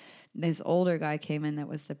 And then this older guy came in that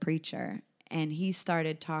was the preacher, and he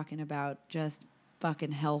started talking about just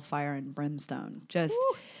fucking hellfire and brimstone. Just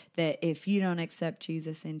that if you don't accept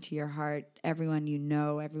Jesus into your heart, everyone you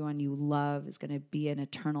know, everyone you love is going to be in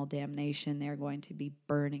eternal damnation. They're going to be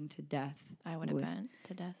burning to death. I would have burnt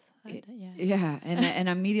to death. Yeah. And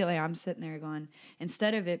immediately I'm sitting there going,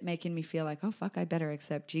 instead of it making me feel like, oh, fuck, I better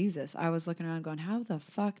accept Jesus, I was looking around going, how the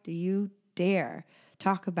fuck do you dare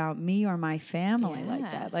talk about me or my family like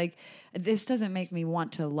that? Like, this doesn't make me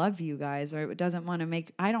want to love you guys, or it doesn't want to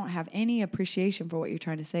make, I don't have any appreciation for what you're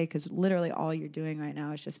trying to say, because literally all you're doing right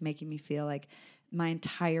now is just making me feel like my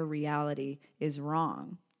entire reality is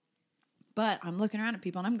wrong. But I'm looking around at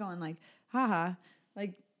people and I'm going like, haha,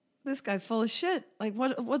 like, this guy full of shit. Like,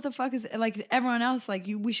 what the fuck is it? Like, everyone else, like,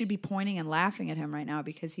 we should be pointing and laughing at him right now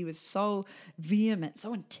because he was so vehement,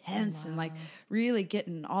 so intense, and like really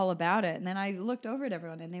getting all about it. And then I looked over at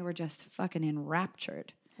everyone and they were just fucking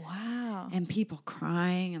enraptured. Wow. And people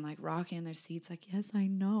crying and like rocking in their seats like, yes, I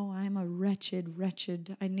know, I'm a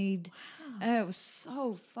wretched, I need, it was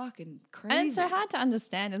so fucking crazy. And it's so hard to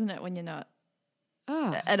understand, isn't it, when you're not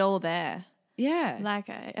at all there? Yeah.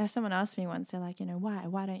 Like someone asked me once, they're like, you know,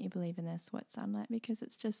 why don't you believe in this? I'm like, because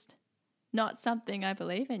it's just not something I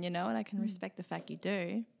believe in, you know, and I can respect the fact you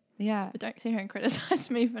do. Yeah. But don't sit here and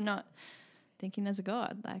criticize me for not thinking there's a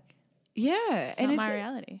God. Like, yeah. it's not my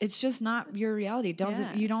reality. It's just not your reality.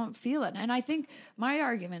 You don't feel it. And I think my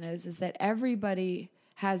argument is that everybody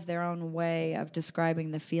has their own way of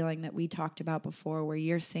describing the feeling that we talked about before, where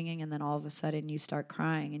you're singing and then all of a sudden you start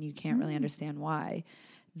crying and you can't really understand why.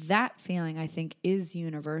 That feeling, I think, is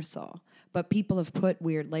universal, but people have put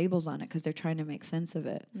weird labels on it because they're trying to make sense of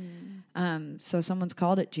it. So someone's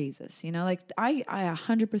called it Jesus, you know, like I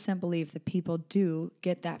 100% believe that people do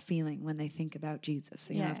get that feeling when they think about Jesus.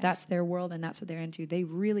 You know, if that's their world and that's what they're into, they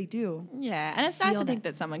really do. Yeah. And it's nice to think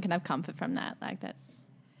that someone can have comfort from that. Like that's,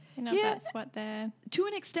 you know, that's what they're... To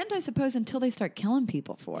an extent, I suppose, until they start killing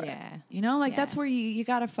people for it. You know, like that's where you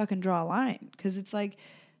got to fucking draw a line, because it's like,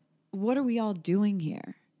 what are we all doing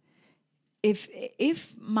here?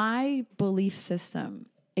 If my belief system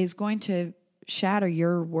is going to shatter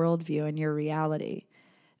your worldview and your reality,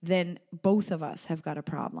 then both of us have got a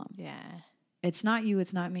problem. Yeah. It's not you,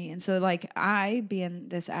 it's not me. And so, like, I, being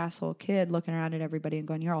this asshole kid looking around at everybody and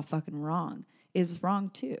going, you're all fucking wrong, is wrong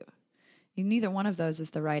too. Neither one of those is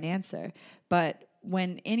the right answer. But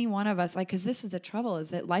when any one of us, like, because this is the trouble, is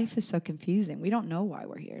that life is so confusing. We don't know why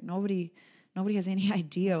we're here. Nobody has any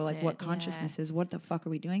idea what consciousness is. What the fuck are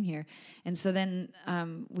we doing here? And so then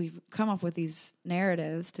we've come up with these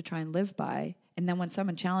narratives to try and live by. And then when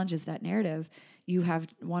someone challenges that narrative, you have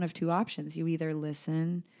one of two options. You either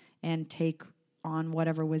listen and take on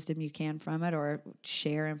whatever wisdom you can from it, or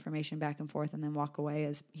share information back and forth and then walk away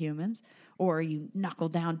as humans, or you knuckle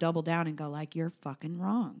down, double down, and go like, you're fucking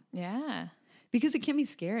wrong. Yeah. Because it can be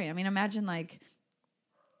scary. I mean, imagine, like,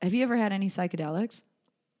 have you ever had any psychedelics?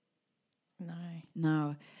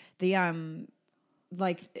 No. The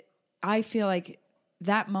like, I feel like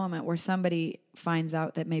that moment where somebody finds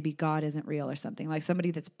out that maybe God isn't real or something, like somebody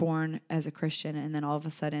that's born as a Christian and then all of a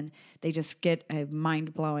sudden they just get a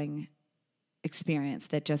mind-blowing experience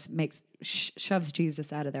that just shoves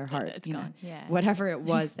Jesus out of their heart. It's you know, gone, yeah. whatever it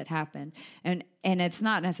was that happened, and it's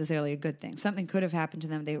not necessarily a good thing. Something could have happened to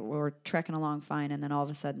them. They were trekking along fine, and then all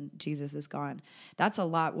of a sudden Jesus is gone. That's a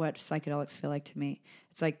lot what psychedelics feel like to me.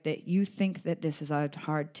 It's like that you think that this is a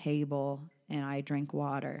hard table, and I drink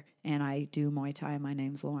water, and I do Muay Thai. My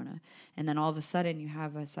name's Lorna, and then all of a sudden you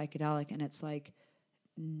have a psychedelic, and it's like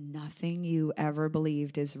nothing you ever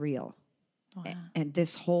believed is real. Wow. And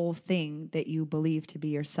this whole thing that you believe to be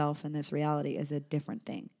yourself in this reality is a different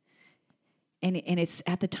thing. And it's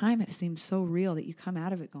at the time it seems so real that you come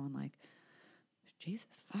out of it going like,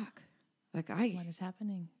 Jesus, fuck. Like What is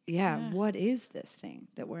happening? Yeah, what is this thing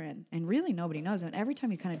that we're in? And really nobody knows. And every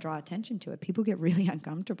time you kind of draw attention to it, people get really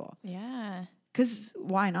uncomfortable. Yeah. Because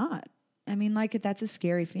why not? I mean, like that's a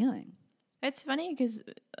scary feeling. It's funny because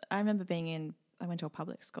I remember I went to a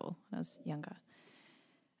public school when I was younger.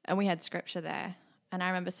 And we had scripture there. And I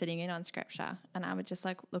remember sitting in on scripture and I would just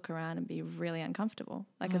like look around and be really uncomfortable.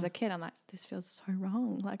 Like as a kid, I'm like, this feels so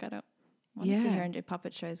wrong. Like I don't want to sit here and do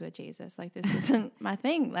puppet shows with Jesus. Like this isn't my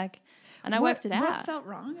thing. Like, and I worked it out. What felt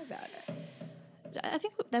wrong about it? I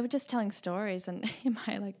think they were just telling stories. And in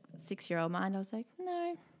my like 6-year-old mind, I was like,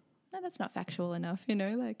 no, that's not factual enough. You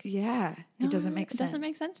know, like. Yeah, it doesn't make sense. It doesn't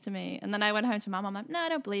make sense to me. And then I went home to Mum. I'm like, no, I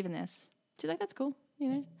don't believe in this. She's like, that's cool. You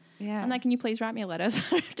know. Yeah. I'm like, can you please write me a letter so I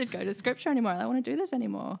don't have to go to scripture anymore? I don't want to do this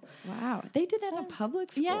anymore. Wow. They did that in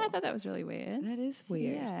public school. Yeah, I thought that was really weird. That is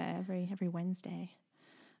weird. Yeah, every Wednesday.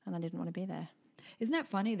 And I didn't want to be there. Isn't that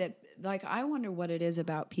funny that, like, I wonder what it is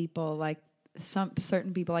about people, like some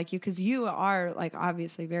certain people like you, because you are, like,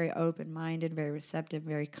 obviously very open-minded, very receptive,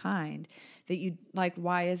 very kind, that you, like,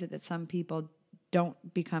 why is it that some people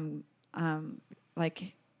don't become,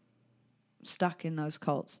 like, stuck in those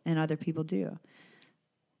cults and other people do?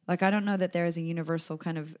 Like, I don't know that there is a universal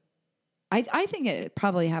kind of, I think it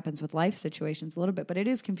probably happens with life situations a little bit, but it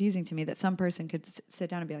is confusing to me that some person could sit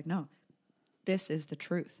down and be like, no, this is the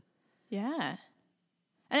truth. Yeah.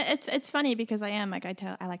 And it's funny because I am, like,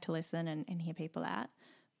 I like to listen and hear people out,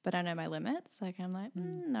 but I know my limits. Like, I'm like,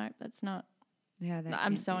 no, that's not,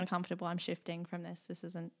 I'm so uncomfortable. I'm shifting from this. This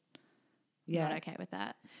isn't, not okay with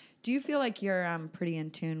that. Do you feel like you're pretty in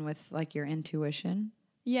tune with, like, your intuition?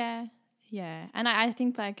 Yeah. Yeah, and I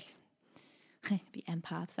think like be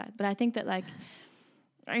empath, but I think that like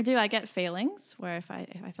I get feelings where if I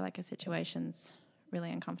feel like a situation's really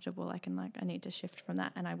uncomfortable, I need to shift from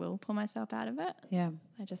that, and I will pull myself out of it. Yeah,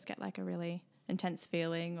 I just get like a really intense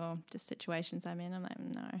feeling, or just situations I'm in. I'm like,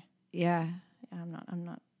 no, yeah, I'm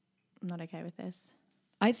not okay with this.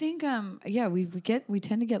 I think, we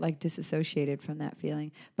tend to get like disassociated from that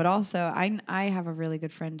feeling, but also I have a really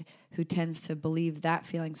good friend who tends to believe that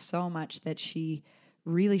feeling so much that she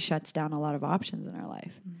really shuts down a lot of options in her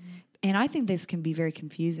life. Mm-hmm. And I think this can be very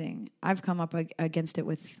confusing. I've come up against it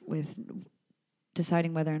with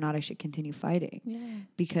deciding whether or not I should continue fighting. Yeah.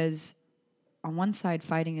 Because on one side,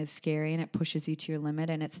 fighting is scary and it pushes you to your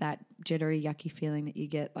limit, and it's that jittery, yucky feeling that you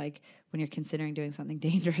get like when you're considering doing something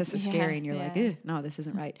dangerous or scary, and you're like, no, this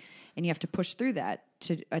isn't right. And you have to push through that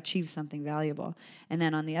to achieve something valuable. And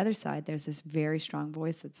then on the other side, there's this very strong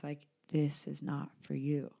voice that's like, this is not for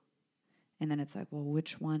you. And then it's like, well,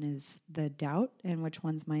 which one is the doubt and which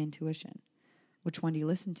one's my intuition? Which one do you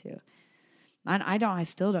listen to? And I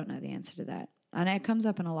still don't know the answer to that. And it comes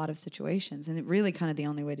up in a lot of situations. And it really kind of the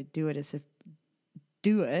only way to do it is to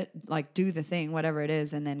do it, like do the thing, whatever it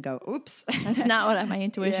is, and then go, oops. That's not what my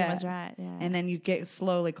intuition was right. Yeah. And then you get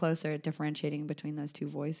slowly closer at differentiating between those two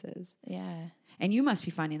voices. Yeah. And you must be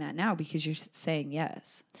finding that now because you're saying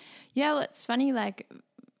yes. Yeah, well, it's funny, like,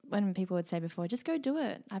 when people would say before, just go do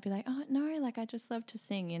it, I'd be like, oh, no, like, I just love to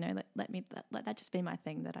sing, you know, let that just be my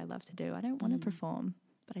thing that I love to do. I don't want to perform,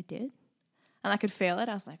 but I did. And I could feel it.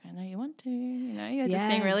 I was like, I know you want to, you know, you're just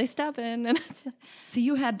being really stubborn. And so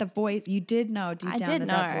you had the voice, you did know deep down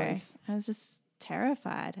that voice. I was just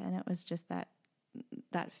terrified. And it was just that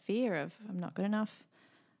fear of, I'm not good enough,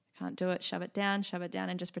 I can't do it, shove it down,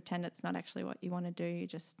 and just pretend it's not actually what you want to do. You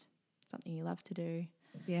just, something you love to do.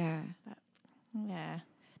 Yeah. But, yeah.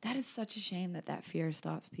 That is such a shame that fear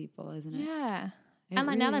stops people, isn't it? Yeah. It and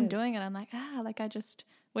like really now that I'm is. doing it, I'm like, like I just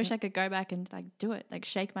wish I could go back and like do it, like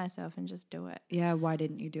shake myself and just do it. Yeah, why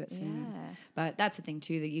didn't you do it sooner? Yeah. But that's the thing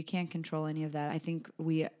too, that you can't control any of that. I think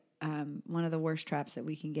we, one of the worst traps that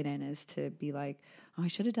we can get in is to be like, oh, I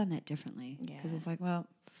should have done that differently. Because it's like, well,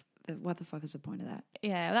 what the fuck is the point of that?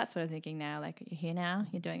 Yeah, that's what I'm thinking now. Like, you're here now,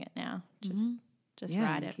 you're doing it now. Just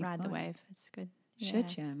ride it, ride the wave. It's good.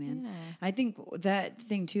 Shit, yeah, man. Yeah. I think that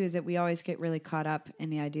thing too is that we always get really caught up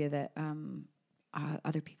in the idea that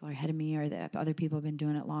other people are ahead of me, or that other people have been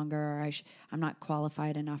doing it longer, or I'm not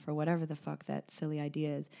qualified enough, or whatever the fuck that silly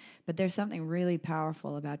idea is. But there's something really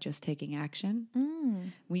powerful about just taking action.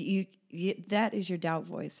 That is your doubt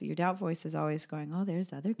voice. Your doubt voice is always going, oh,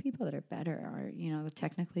 there's other people that are better, or, you know,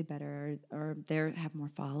 technically better, or they have more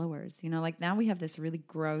followers. You know, like now we have this really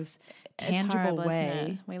gross, tangible it's horrible, way.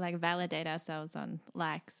 isn't it? We like validate ourselves on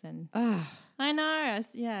likes and I know.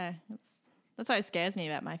 That's what scares me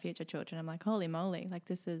about my future children. I'm like, holy moly, like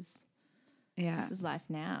this is life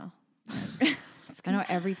now. I know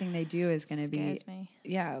everything they do is going to be, Scares me.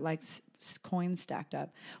 like coins stacked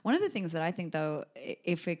up. One of the things that I think, though,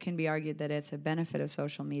 if it can be argued that it's a benefit of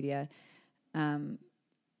social media,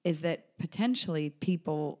 is that potentially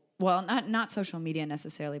people, well, not social media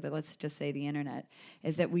necessarily, but let's just say the internet,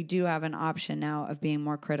 is that we do have an option now of being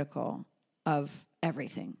more critical of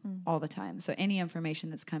everything all the time. So any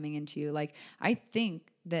information that's coming into you, like I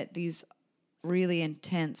think that these really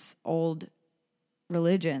intense old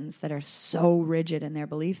religions that are so rigid in their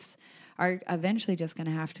beliefs are eventually just going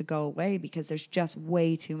to have to go away, because there's just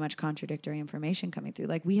way too much contradictory information coming through.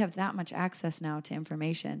 Like we have that much access now to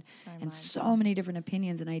information and so many different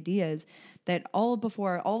opinions and ideas that all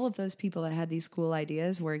of those people that had these cool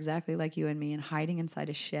ideas were exactly like you and me and hiding inside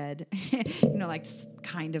a shed, you know, like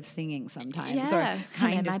kind of singing sometimes or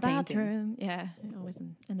kind in of my painting. bathroom. Yeah, always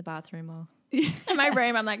in the bathroom or in my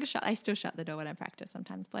room. I'm like, I still shut the door when I practice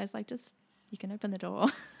sometimes. But it's like, just, you can open the door.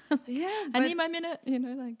 Yeah, I need my minute, you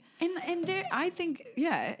know, like. And there, I think,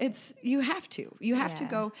 it's, you have to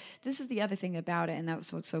go. This is the other thing about it, and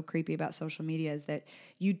that's what's so creepy about social media, is that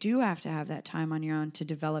you do have to have that time on your own to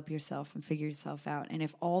develop yourself and figure yourself out. And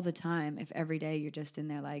if every day you're just in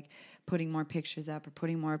there like putting more pictures up or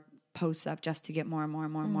putting more posts up just to get more and more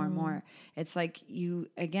and more and more and more, it's like you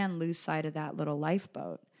again lose sight of that little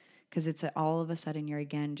lifeboat, because it's all of a sudden you're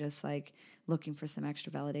again just like looking for some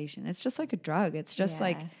extra validation. It's just like a drug. It's just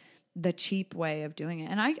like the cheap way of doing it.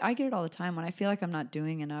 And I get it all the time when I feel like I'm not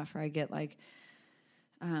doing enough, or I get like,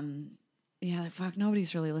 like, fuck,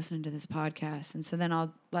 nobody's really listening to this podcast. And so then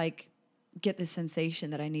I'll like get this sensation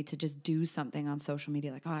that I need to just do something on social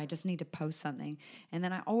media. Like, oh, I just need to post something. And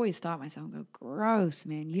then I always stop myself and go, gross,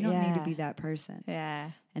 man. You don't need to be that person.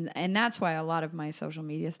 Yeah. And that's why a lot of my social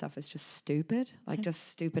media stuff is just stupid, like just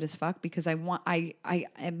stupid as fuck, because I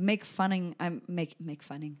make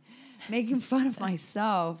making fun of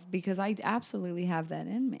myself, because I absolutely have that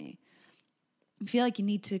in me. I feel like you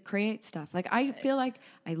need to create stuff. Like I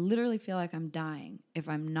literally feel like I'm dying if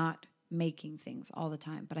I'm not making things all the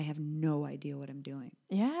time, but I have no idea what I'm doing.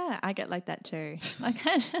 Yeah, I get like that too. Like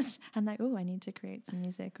I'm like, oh, I need to create some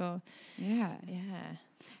music, or Yeah.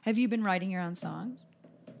 Have you been writing your own songs?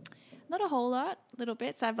 not a whole lot, little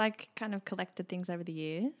bits. I've like kind of collected things over the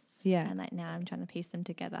years. Yeah. And like now I'm trying to piece them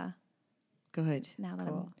together. Good. Now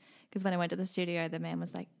that because when I went to the studio, the man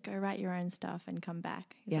was like, go write your own stuff and come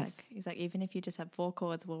back. He's like, even if you just have 4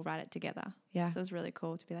 chords, we'll write it together. Yeah. So it was really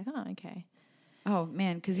cool to be like, oh, okay. Oh,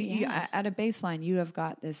 man, because you at a baseline, you have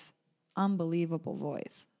got this unbelievable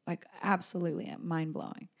voice, like absolutely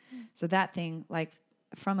mind-blowing. So that thing, like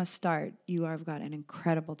from a start, you have got an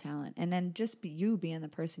incredible talent. And then just being the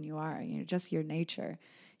person you are, just your nature,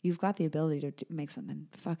 you've got the ability to make something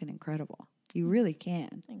fucking incredible. You really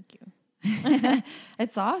can. Thank you.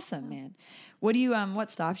 It's awesome, man.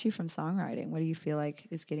 What stops you from songwriting? What do you feel like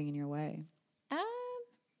is getting in your way?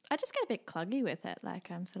 I just get a bit cluggy with it.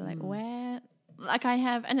 Like I'm sort of like, where, like I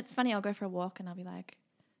have, and it's funny, I'll go for a walk and I'll be like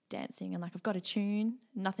dancing and like I've got a tune,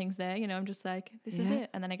 nothing's there, I'm just like, this is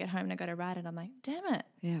it. And then I get home and I go to write it, I'm like, damn it.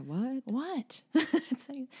 Yeah, What?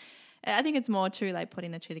 So, I think it's more true like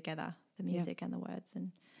putting the two together, the music and the words.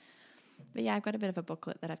 But yeah, I've got a bit of a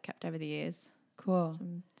booklet that I've kept over the years. Cool.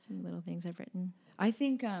 Some little things I've written. I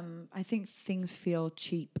think things feel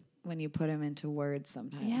cheap when you put them into words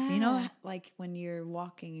sometimes. Yeah. Like when you're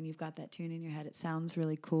walking and you've got that tune in your head, it sounds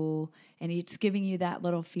really cool, and it's giving you that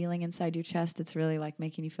little feeling inside your chest. It's really like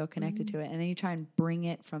making you feel connected to it, and then you try and bring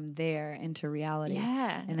it from there into reality.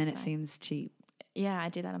 Yeah. And then it seems cheap. Yeah, I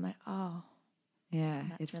do that. I'm like, oh, yeah,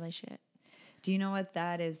 that's really shit. Do you know what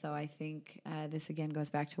that is, though? I think this, again,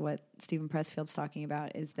 goes back to what Stephen Pressfield's talking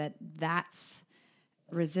about, is that's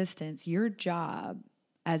resistance. Your job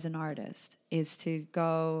as an artist is to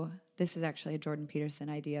go, this is actually a Jordan Peterson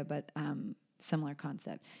idea, but similar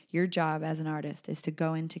concept. Your job as an artist is to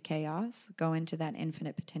go into chaos, go into that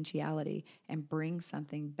infinite potentiality, and bring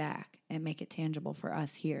something back and make it tangible for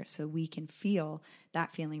us here, so we can feel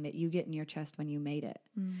that feeling that you get in your chest when you made it.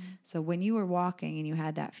 So when you were walking and you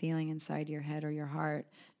had that feeling inside your head or your heart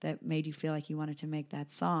that made you feel like you wanted to make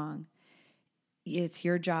that song, it's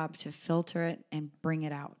your job to filter it and bring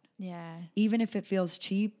it out. Yeah. Even if it feels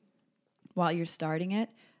cheap while you're starting it,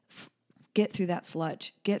 get through that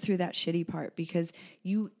sludge, get through that shitty part, because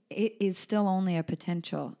it is still only a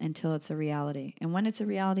potential until it's a reality. And when it's a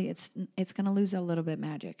reality, it's going to lose a little bit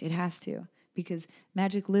magic. It has to, because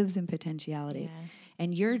magic lives in potentiality. Yeah.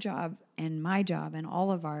 And your job and my job and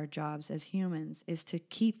all of our jobs as humans is to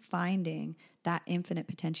keep finding that infinite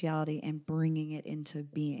potentiality and bringing it into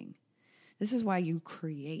being. This is why you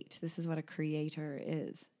create. This is what a creator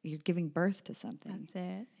is. You're giving birth to something. That's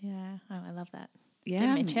it. Yeah. Oh, I love that. Yeah, Give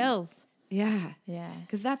me man. chills. Yeah. Yeah.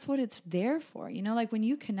 Because that's what it's there for. You know, like when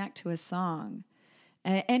you connect to a song,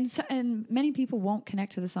 and many people won't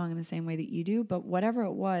connect to the song in the same way that you do, but whatever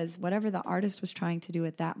it was, whatever the artist was trying to do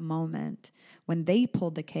at that moment, when they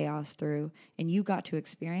pulled the chaos through and you got to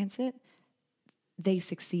experience it, they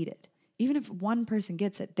succeeded. Even if one person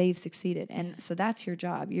gets it, they've succeeded. And so that's your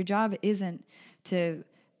job. Your job isn't to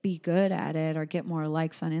be good at it or get more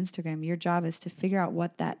likes on Instagram. Your job is to figure out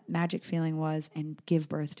what that magic feeling was and give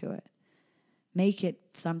birth to it. Make it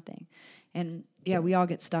something. And yeah, we all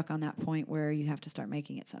get stuck on that point where you have to start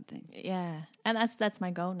making it something. Yeah. And that's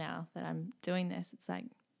my goal now that I'm doing this. It's like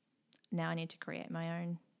now I need to create my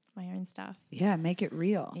own stuff. Yeah, make it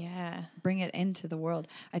real. Yeah. Bring it into the world.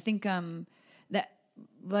 I think that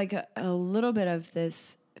like a little bit of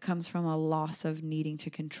this comes from a loss of needing to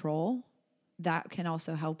control. That can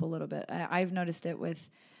also help a little bit. I've noticed it with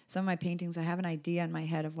some of my paintings. I have an idea in my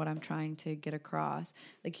head of what I'm trying to get across.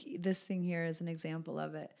 Like this thing here is an example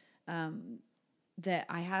of it. That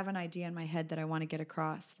I have an idea in my head that I want to get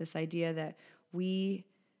across. This idea that we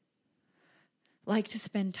like to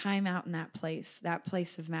spend time out in that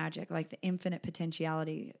place of magic, like the infinite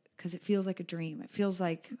potentiality, because it feels like a dream. It feels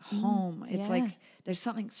like home. It's like there's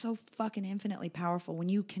something so fucking infinitely powerful when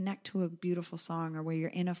you connect to a beautiful song, or where you're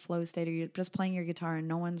in a flow state, or you're just playing your guitar and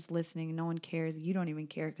no one's listening, no one cares. You don't even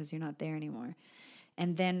care because you're not there anymore.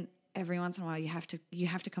 And then every once in a while you have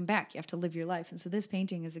to come back. You have to live your life. And so this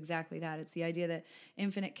painting is exactly that. It's the idea that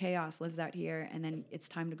infinite chaos lives out here, and then it's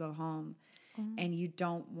time to go home. And you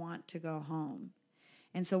don't want to go home.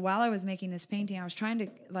 And so while I was making this painting, I was trying to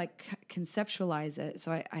like conceptualize it.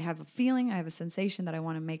 So I have a feeling, I have a sensation that I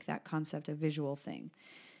want to make that concept a visual thing.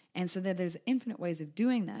 And so that there's infinite ways of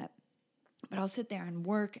doing that. But I'll sit there and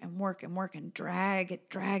work and drag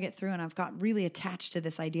it through. And I've got really attached to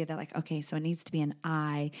this idea that like, okay, so it needs to be an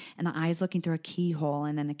eye, and the eye is looking through a keyhole,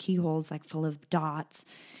 and then the keyhole is like full of dots.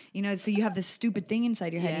 You know, so you have this stupid thing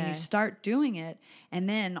inside your head, and you start doing it, and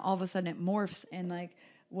then all of a sudden it morphs, and like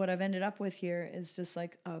what I've ended up with here is just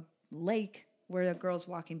like a lake where a girl's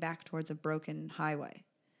walking back towards a broken highway.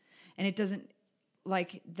 And it doesn't,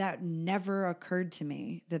 like, that never occurred to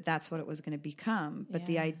me that that's what it was going to become. But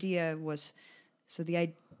the idea was, so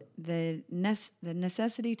the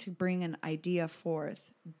necessity to bring an idea forth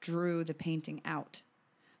drew the painting out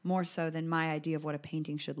more so than my idea of what a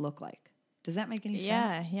painting should look like. Does that make any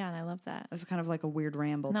sense? Yeah, and I love that. It's kind of like a weird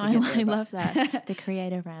ramble. No, to get there, I love that. The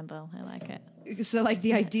creative ramble. I like it. So, like,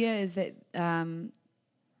 the idea is that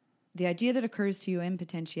the idea that occurs to you in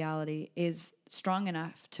potentiality is strong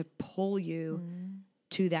enough to pull you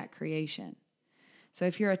to that creation. So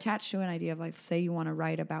if you're attached to an idea of, like, say you want to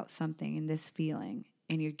write about something in this feeling,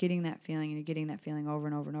 and you're getting that feeling and you're getting that feeling over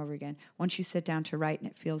and over and over again, once you sit down to write and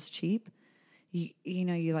it feels cheap, you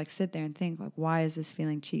know, you like sit there and think, like, why is this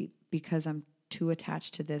feeling cheap? Because I'm too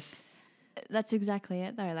attached to this. That's exactly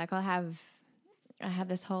it, though. Like, I have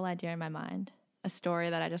this whole idea in my mind, a story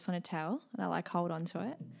that I just want to tell, and I like hold on to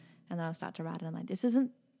it, and then I'll start to write it. I'm like, this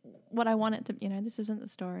isn't what I want it to. You know, this isn't the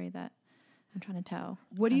story that I'm trying to tell.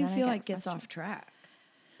 What do And you then I feel get like gets frustrated. off track?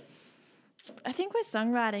 I think with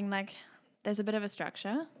songwriting, like, there's a bit of a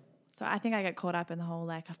structure. So I think I get caught up in the whole,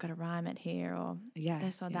 like, I've got to rhyme it here or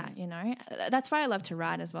this or that, you know. That's why I love to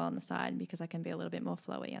write as well on the side, because I can be a little bit more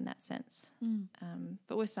flowy in that sense.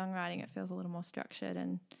 But with songwriting, it feels a little more structured,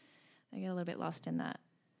 and I get a little bit lost in that.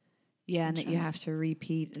 Yeah, and that you have to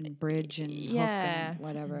repeat and bridge and hook and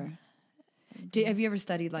whatever. Have you ever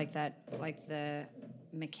studied like that, like the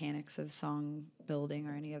mechanics of song building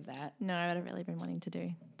or any of that? No, I've really been wanting to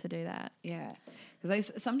do that. Yeah,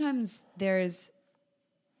 because sometimes there's,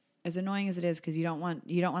 as annoying as it is, because you don't want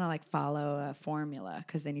to like follow a formula,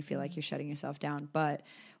 because then you feel like you're shutting yourself down. But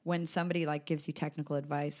when somebody like gives you technical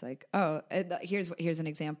advice, like, oh, here's an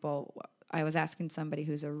example. I was asking somebody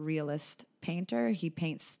who's a realist painter. He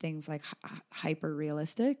paints things like hyper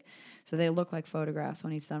realistic, so they look like photographs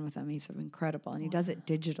when he's done with them. He's incredible, and he does it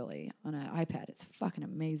digitally on an iPad. It's fucking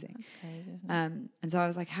amazing. That's crazy, isn't it? And so I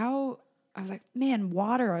was like, how I was like, man,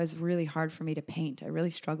 water is really hard for me to paint. I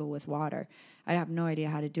really struggle with water. I have no idea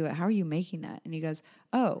how to do it. How are you making that? And he goes,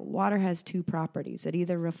 oh, water has two properties. It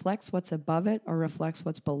either reflects what's above it or reflects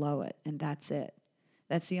what's below it. And that's it.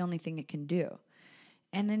 That's the only thing it can do.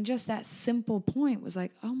 And then just that simple point was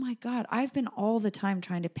like, oh my God, I've been all the time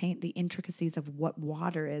trying to paint the intricacies of what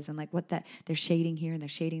water is and like what that they're shading here and they're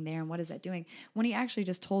shading there and what is that doing? When he actually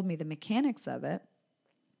just told me the mechanics of it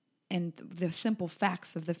and the simple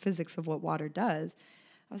facts of the physics of what water does,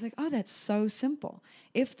 I was like, oh, that's so simple.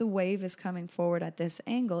 If the wave is coming forward at this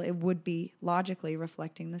angle, it would be logically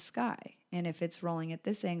reflecting the sky. And if it's rolling at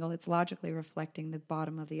this angle, it's logically reflecting the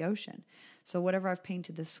bottom of the ocean. So whatever I've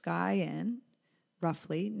painted the sky in,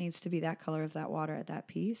 roughly, needs to be that color of that water at that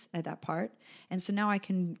piece, at that part. And so now I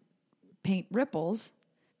can paint ripples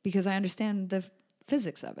because I understand the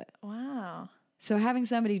physics of it. Wow. So having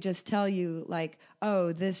somebody just tell you like,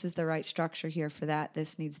 oh, this is the right structure here for that,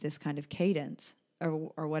 this needs this kind of cadence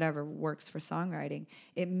or whatever works for songwriting,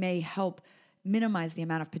 it may help minimize the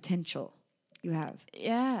amount of potential you have.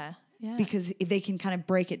 Yeah. Yeah. Because they can kind of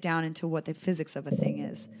break it down into what the physics of a thing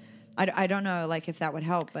is. I don't know, like, if that would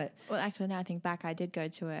help, but... Well, actually, now I think back, I did go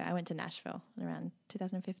to I went to Nashville around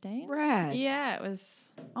 2015. Rad. Yeah, it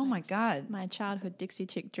was... Oh, my God. My childhood Dixie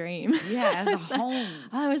chick dream. Yeah, the home.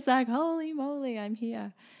 I was like, holy moly, I'm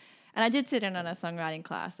here. And I did sit in on a songwriting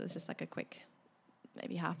class. It was just like a quick,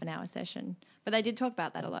 maybe half an hour session. But they did talk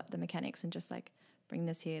about that a lot, the mechanics, and just like, bring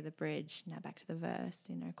this here, the bridge, now back to the verse,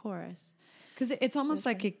 chorus. Because it's almost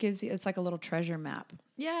like it gives you... It's like a little treasure map.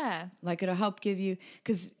 Yeah. Like, it'll help give you...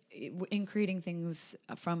 Because... in creating things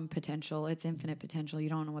from potential, it's infinite potential. You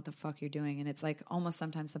don't know what the fuck you're doing. And it's like almost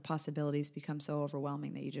sometimes the possibilities become so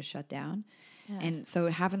overwhelming that you just shut down. Yeah. And so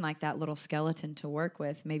having like that little skeleton to work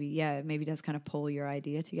with, maybe does kind of pull your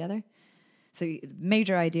idea together. So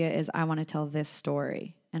major idea is I want to tell this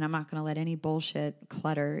story and I'm not going to let any bullshit,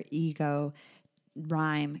 clutter, ego,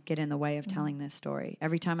 rhyme get in the way of telling this story.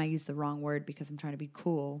 Every time I use the wrong word because I'm trying to be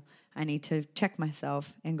cool, I need to check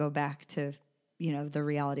myself and go back to the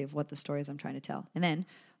reality of what the stories I'm trying to tell. And then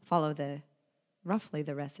follow roughly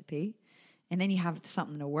the recipe. And then you have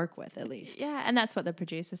something to work with at least. Yeah, and that's what the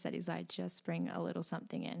producer said. He's like, just bring a little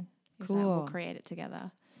something in. He's cool. Like, we'll create it together.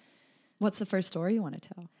 What's the first story you want to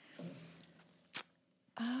tell?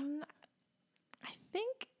 I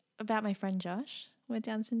think about my friend Josh with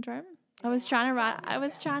Down syndrome. I was trying to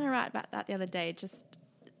write about that the other day. Just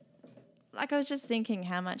like I was just thinking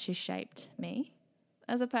how much he shaped me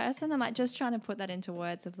as a person, and like just trying to put that into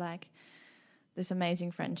words of like this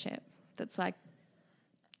amazing friendship that's like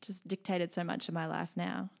just dictated so much of my life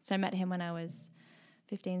now. So I met him when I was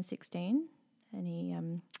 15, 16, and he,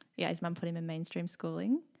 his mum put him in mainstream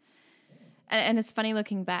schooling. And it's funny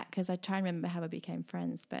looking back because I try and remember how we became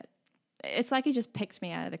friends, but it's like he just picked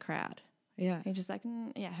me out of the crowd. Yeah. He's just like,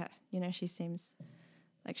 her, she seems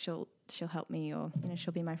like she'll help me, or,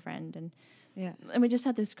 she'll be my friend. And we just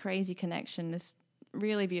had this crazy connection, this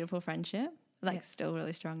really beautiful friendship, still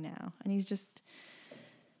really strong now. And he's just,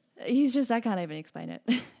 I can't even explain it.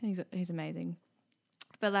 He's amazing.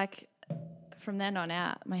 But like from then on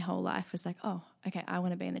out, my whole life was like, oh, okay, I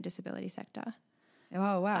want to be in the disability sector.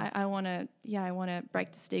 Oh, wow. I want to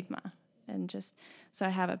break the stigma. And just, so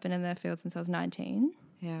I've been in the field since I was 19.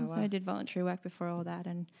 Yeah, wow. So I did voluntary work before all that.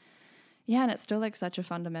 And and it's still like such a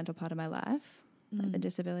fundamental part of my life. Like the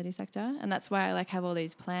disability sector. And that's why I like have all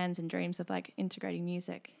these plans and dreams of like integrating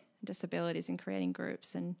music, disabilities, and creating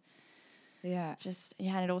groups, and and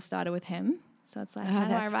it all started with him. So it's like, how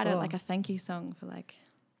do I write a thank you song for like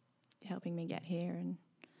helping me get here and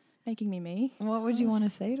making me me? What would you want to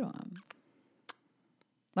say to him?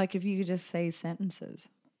 Like if you could just say sentences.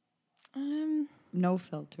 No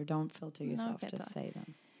filter, don't filter yourself, just say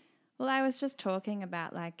them. Well, I was just talking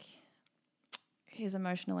about like his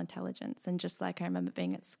emotional intelligence, and just like I remember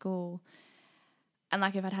being at school and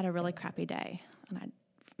like if I'd had a really crappy day and I'd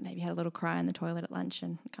maybe had a little cry in the toilet at lunch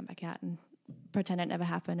and come back out and pretend it never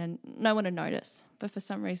happened and no one would notice, but for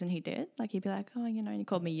some reason he did. Like he'd be like, oh, and he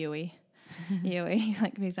called me Yui. Yui,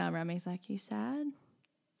 like his arm around me, he's like, you sad?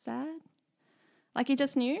 Like he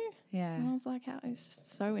just knew. Yeah. And I was like, he's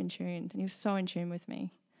just so in tune, and he was so in tune with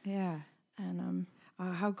me. Yeah. And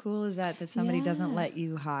how cool is that somebody doesn't let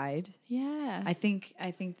you hide? Yeah. I think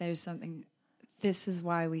there's something. This is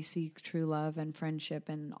why we seek true love and friendship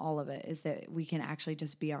and all of it, is that we can actually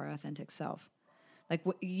just be our authentic self. Like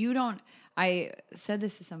I said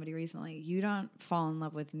this to somebody recently, you don't fall in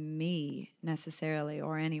love with me necessarily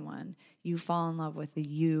or anyone. You fall in love with the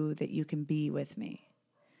you that you can be with me.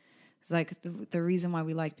 It's like the reason why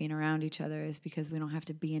we like being around each other is because we don't have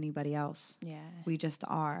to be anybody else. Yeah. We just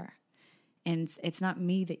are. And it's not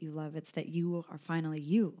me that you love. It's that you are finally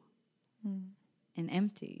you and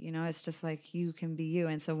empty. You know, it's just like you can be you.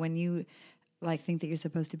 And so when you like think that you're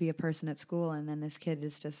supposed to be a person at school and then this kid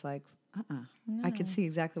is just like, I can see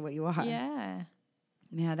exactly what you are. Yeah.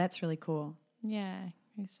 Yeah, that's really cool. Yeah.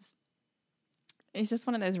 He's just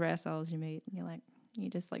one of those rare souls you meet and you're like, you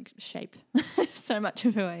just like shape so much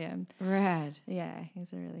of who I am. Rad. Yeah,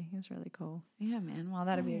 he's really cool. Yeah, man. Well,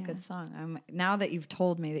 that'd be a good song. Now that you've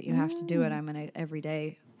told me that you have to do it, I'm gonna every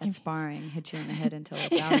day at sparring hit you in the head until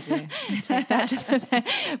it's out of you. Take that to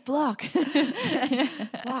the block.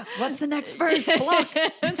 Block. What's the next verse? Block.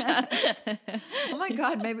 Oh my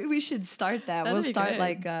God, maybe we should start that. That'd We'll be start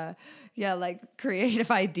good. like creative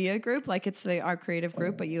idea group, like it's our creative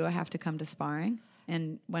group, but you have to come to sparring.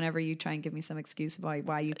 And whenever you try and give me some excuse why you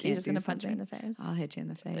can't You're just do going to punch me in the something, face. I'll hit you in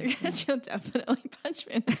the face. Because you'll definitely punch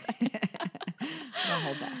me in the face. I'll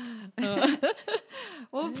hold back.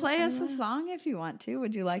 Well, play us a song if you want to.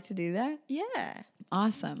 Would you like to do that? Yeah.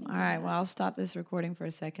 Awesome. All right. Well, I'll stop this recording for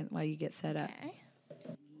a second while you get set up. Okay.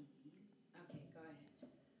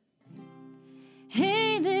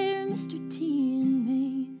 Hey there, Mr. Tin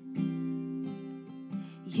Man.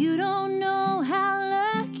 You don't know how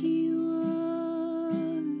lucky you are.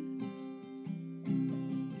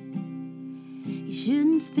 You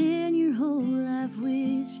shouldn't spend your whole life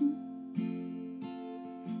wishing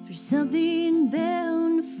for something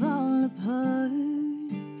bound to fall apart.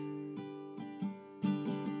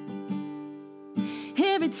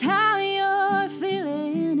 Every time you're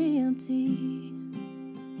feeling empty,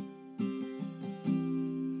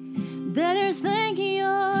 better thank your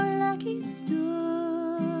lucky stars.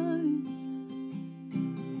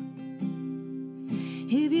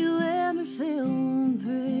 If you ever feel one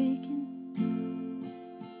breaking,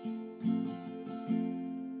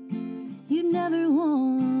 you never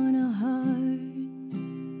want a heart.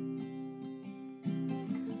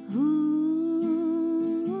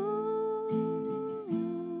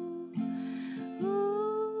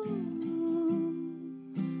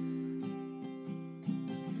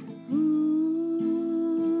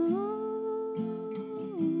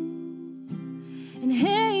 And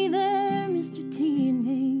hey there, Mr. Tin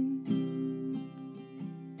Man,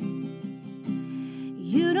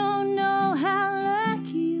 you don't know how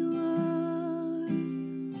lucky you are.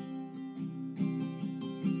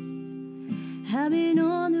 I've been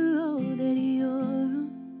on the road that you're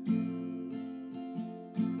on.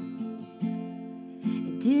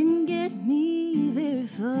 It didn't get me very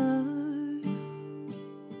far.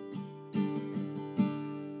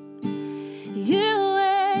 You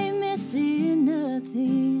ain't missing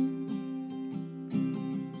nothing,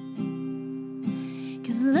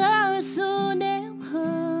 'cause love is so damn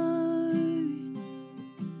hard.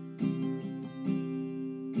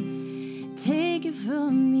 Take it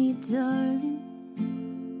from me, darling,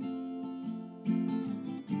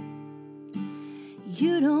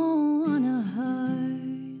 you don't want a heart.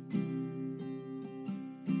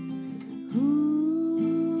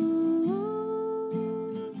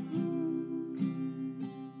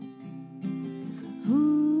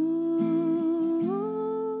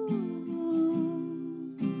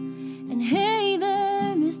 And hey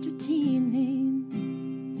there, Mr. Tin Man,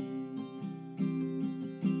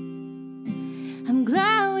 I'm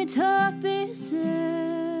glad we talked this out.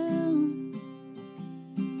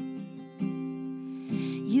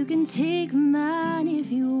 You can take mine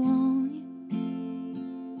if you want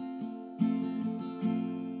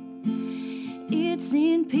it. It's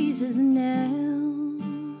in pieces now.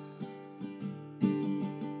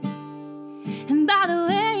 And by the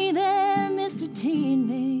way there, Mr. Tin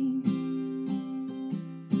Man,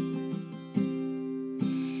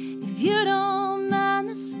 if you don't mind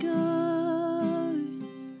the scars,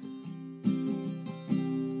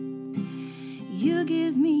 you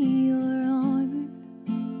give me your armor,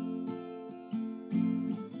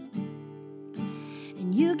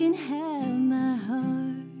 and you can have my heart.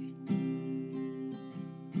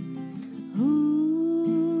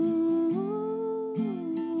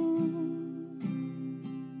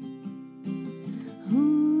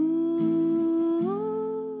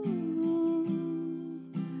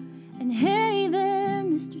 And hey there,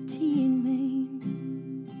 Mr. Tin Man,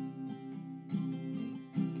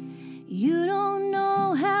 you don't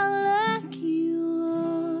know how lucky you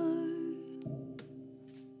are.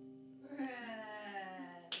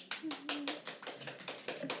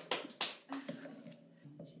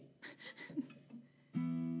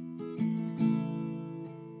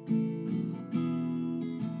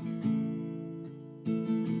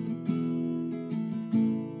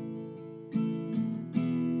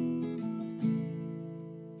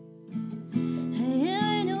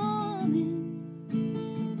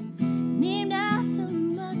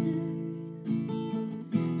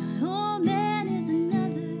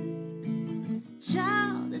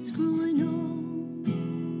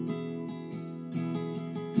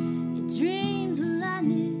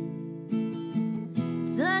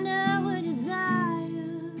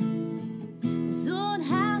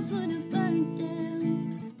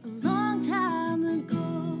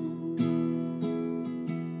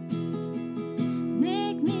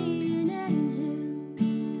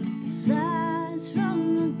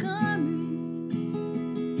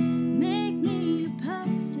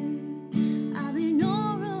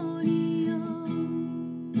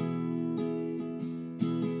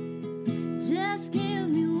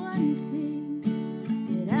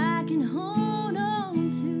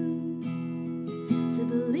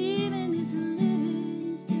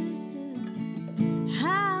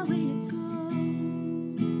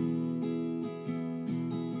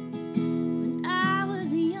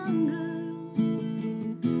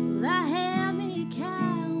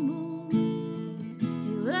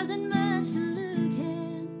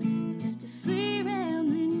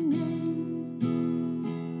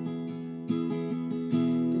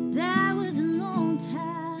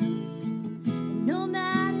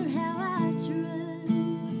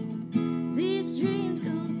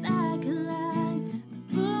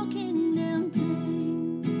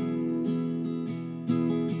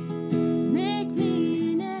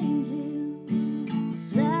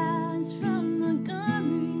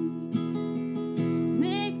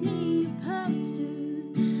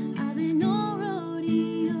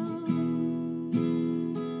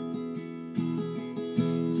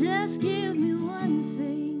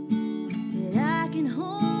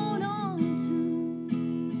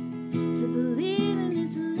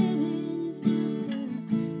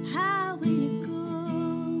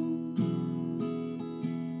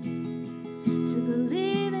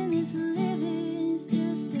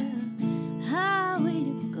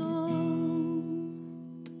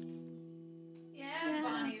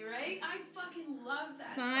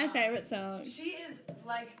 favorite song. She is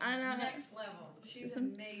like I know. next level. She's She's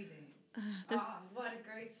amazing. What a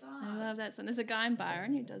great song. I love that song. There's a guy in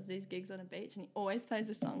Byron who does these gigs on a beach, and he always plays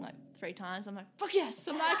this song like 3 times. I'm like, fuck yes!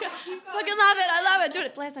 I'm like, fucking love it. I love it. Do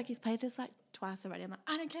it. Blair's like, he's played this like twice already. I'm like,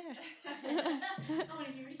 I don't care.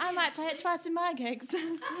 I might play it twice in my gigs.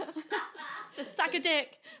 Just suck a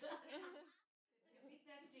dick.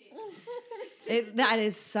 That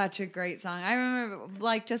is such a great song. I remember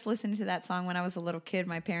like just listening to that song when I was a little kid.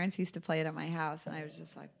 My parents used to play it at my house, and I was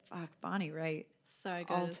just like, fuck, Bonnie Raitt. So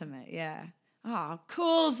good. Ultimate, yeah. Oh,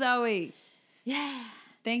 cool, Zoe. Yeah.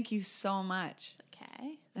 Thank you so much.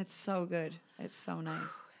 Okay. That's so good. It's so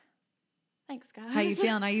nice. Thanks, guys. How you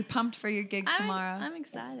feeling? Are you pumped for your gig tomorrow? I'm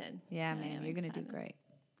excited. Yeah, I man, am you're going to do excited. great.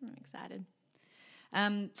 I'm excited.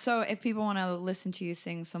 So if people want to listen to you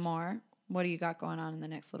sing some more, what do you got going on in the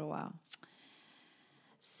next little while?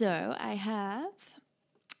 So I have,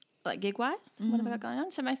 like gig-wise, what have I got going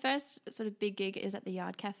on? So my first sort of big gig is at the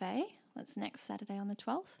Yard Cafe. That's next Saturday on the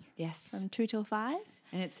 12th. Yes. From 2 till 5.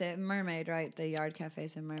 And it's at Mermaid, right? The Yard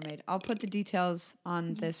Cafe's in Mermaid. I'll put the details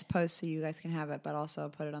on this post so you guys can have it, but also I'll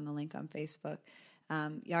put it on the link on Facebook.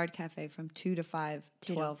 Yard Cafe from 2 to 5,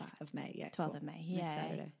 12th of May. Yeah, 12th of May, yeah. Next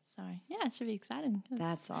Saturday. So, yeah, it should be exciting.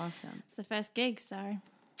 That's awesome. It's the first gig, so,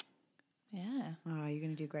 yeah. Oh, you're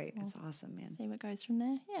going to do great. It's awesome, man. See what goes from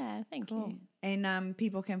there. Yeah, thank you. And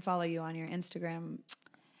people can follow you on your Instagram.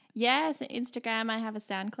 Yeah, so Instagram, I have a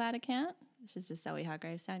SoundCloud account, which is just Zoe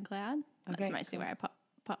Hargrave SoundCloud. Okay, That's mostly where I pop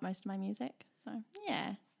most of my music. So,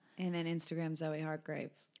 yeah. And then Instagram, Zoe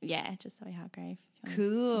Hargrave. Yeah, just Zoe Hargrave. If you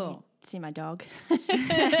Cool. want to see my dog. Oh,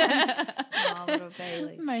 little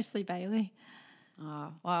Bailey. Mostly Bailey.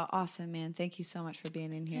 Oh, well, awesome, man. Thank you so much for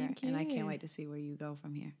being in here. Thank And I you. can't wait to see where you go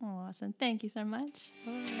from here. Awesome. Thank you so much.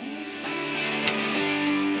 Thanks.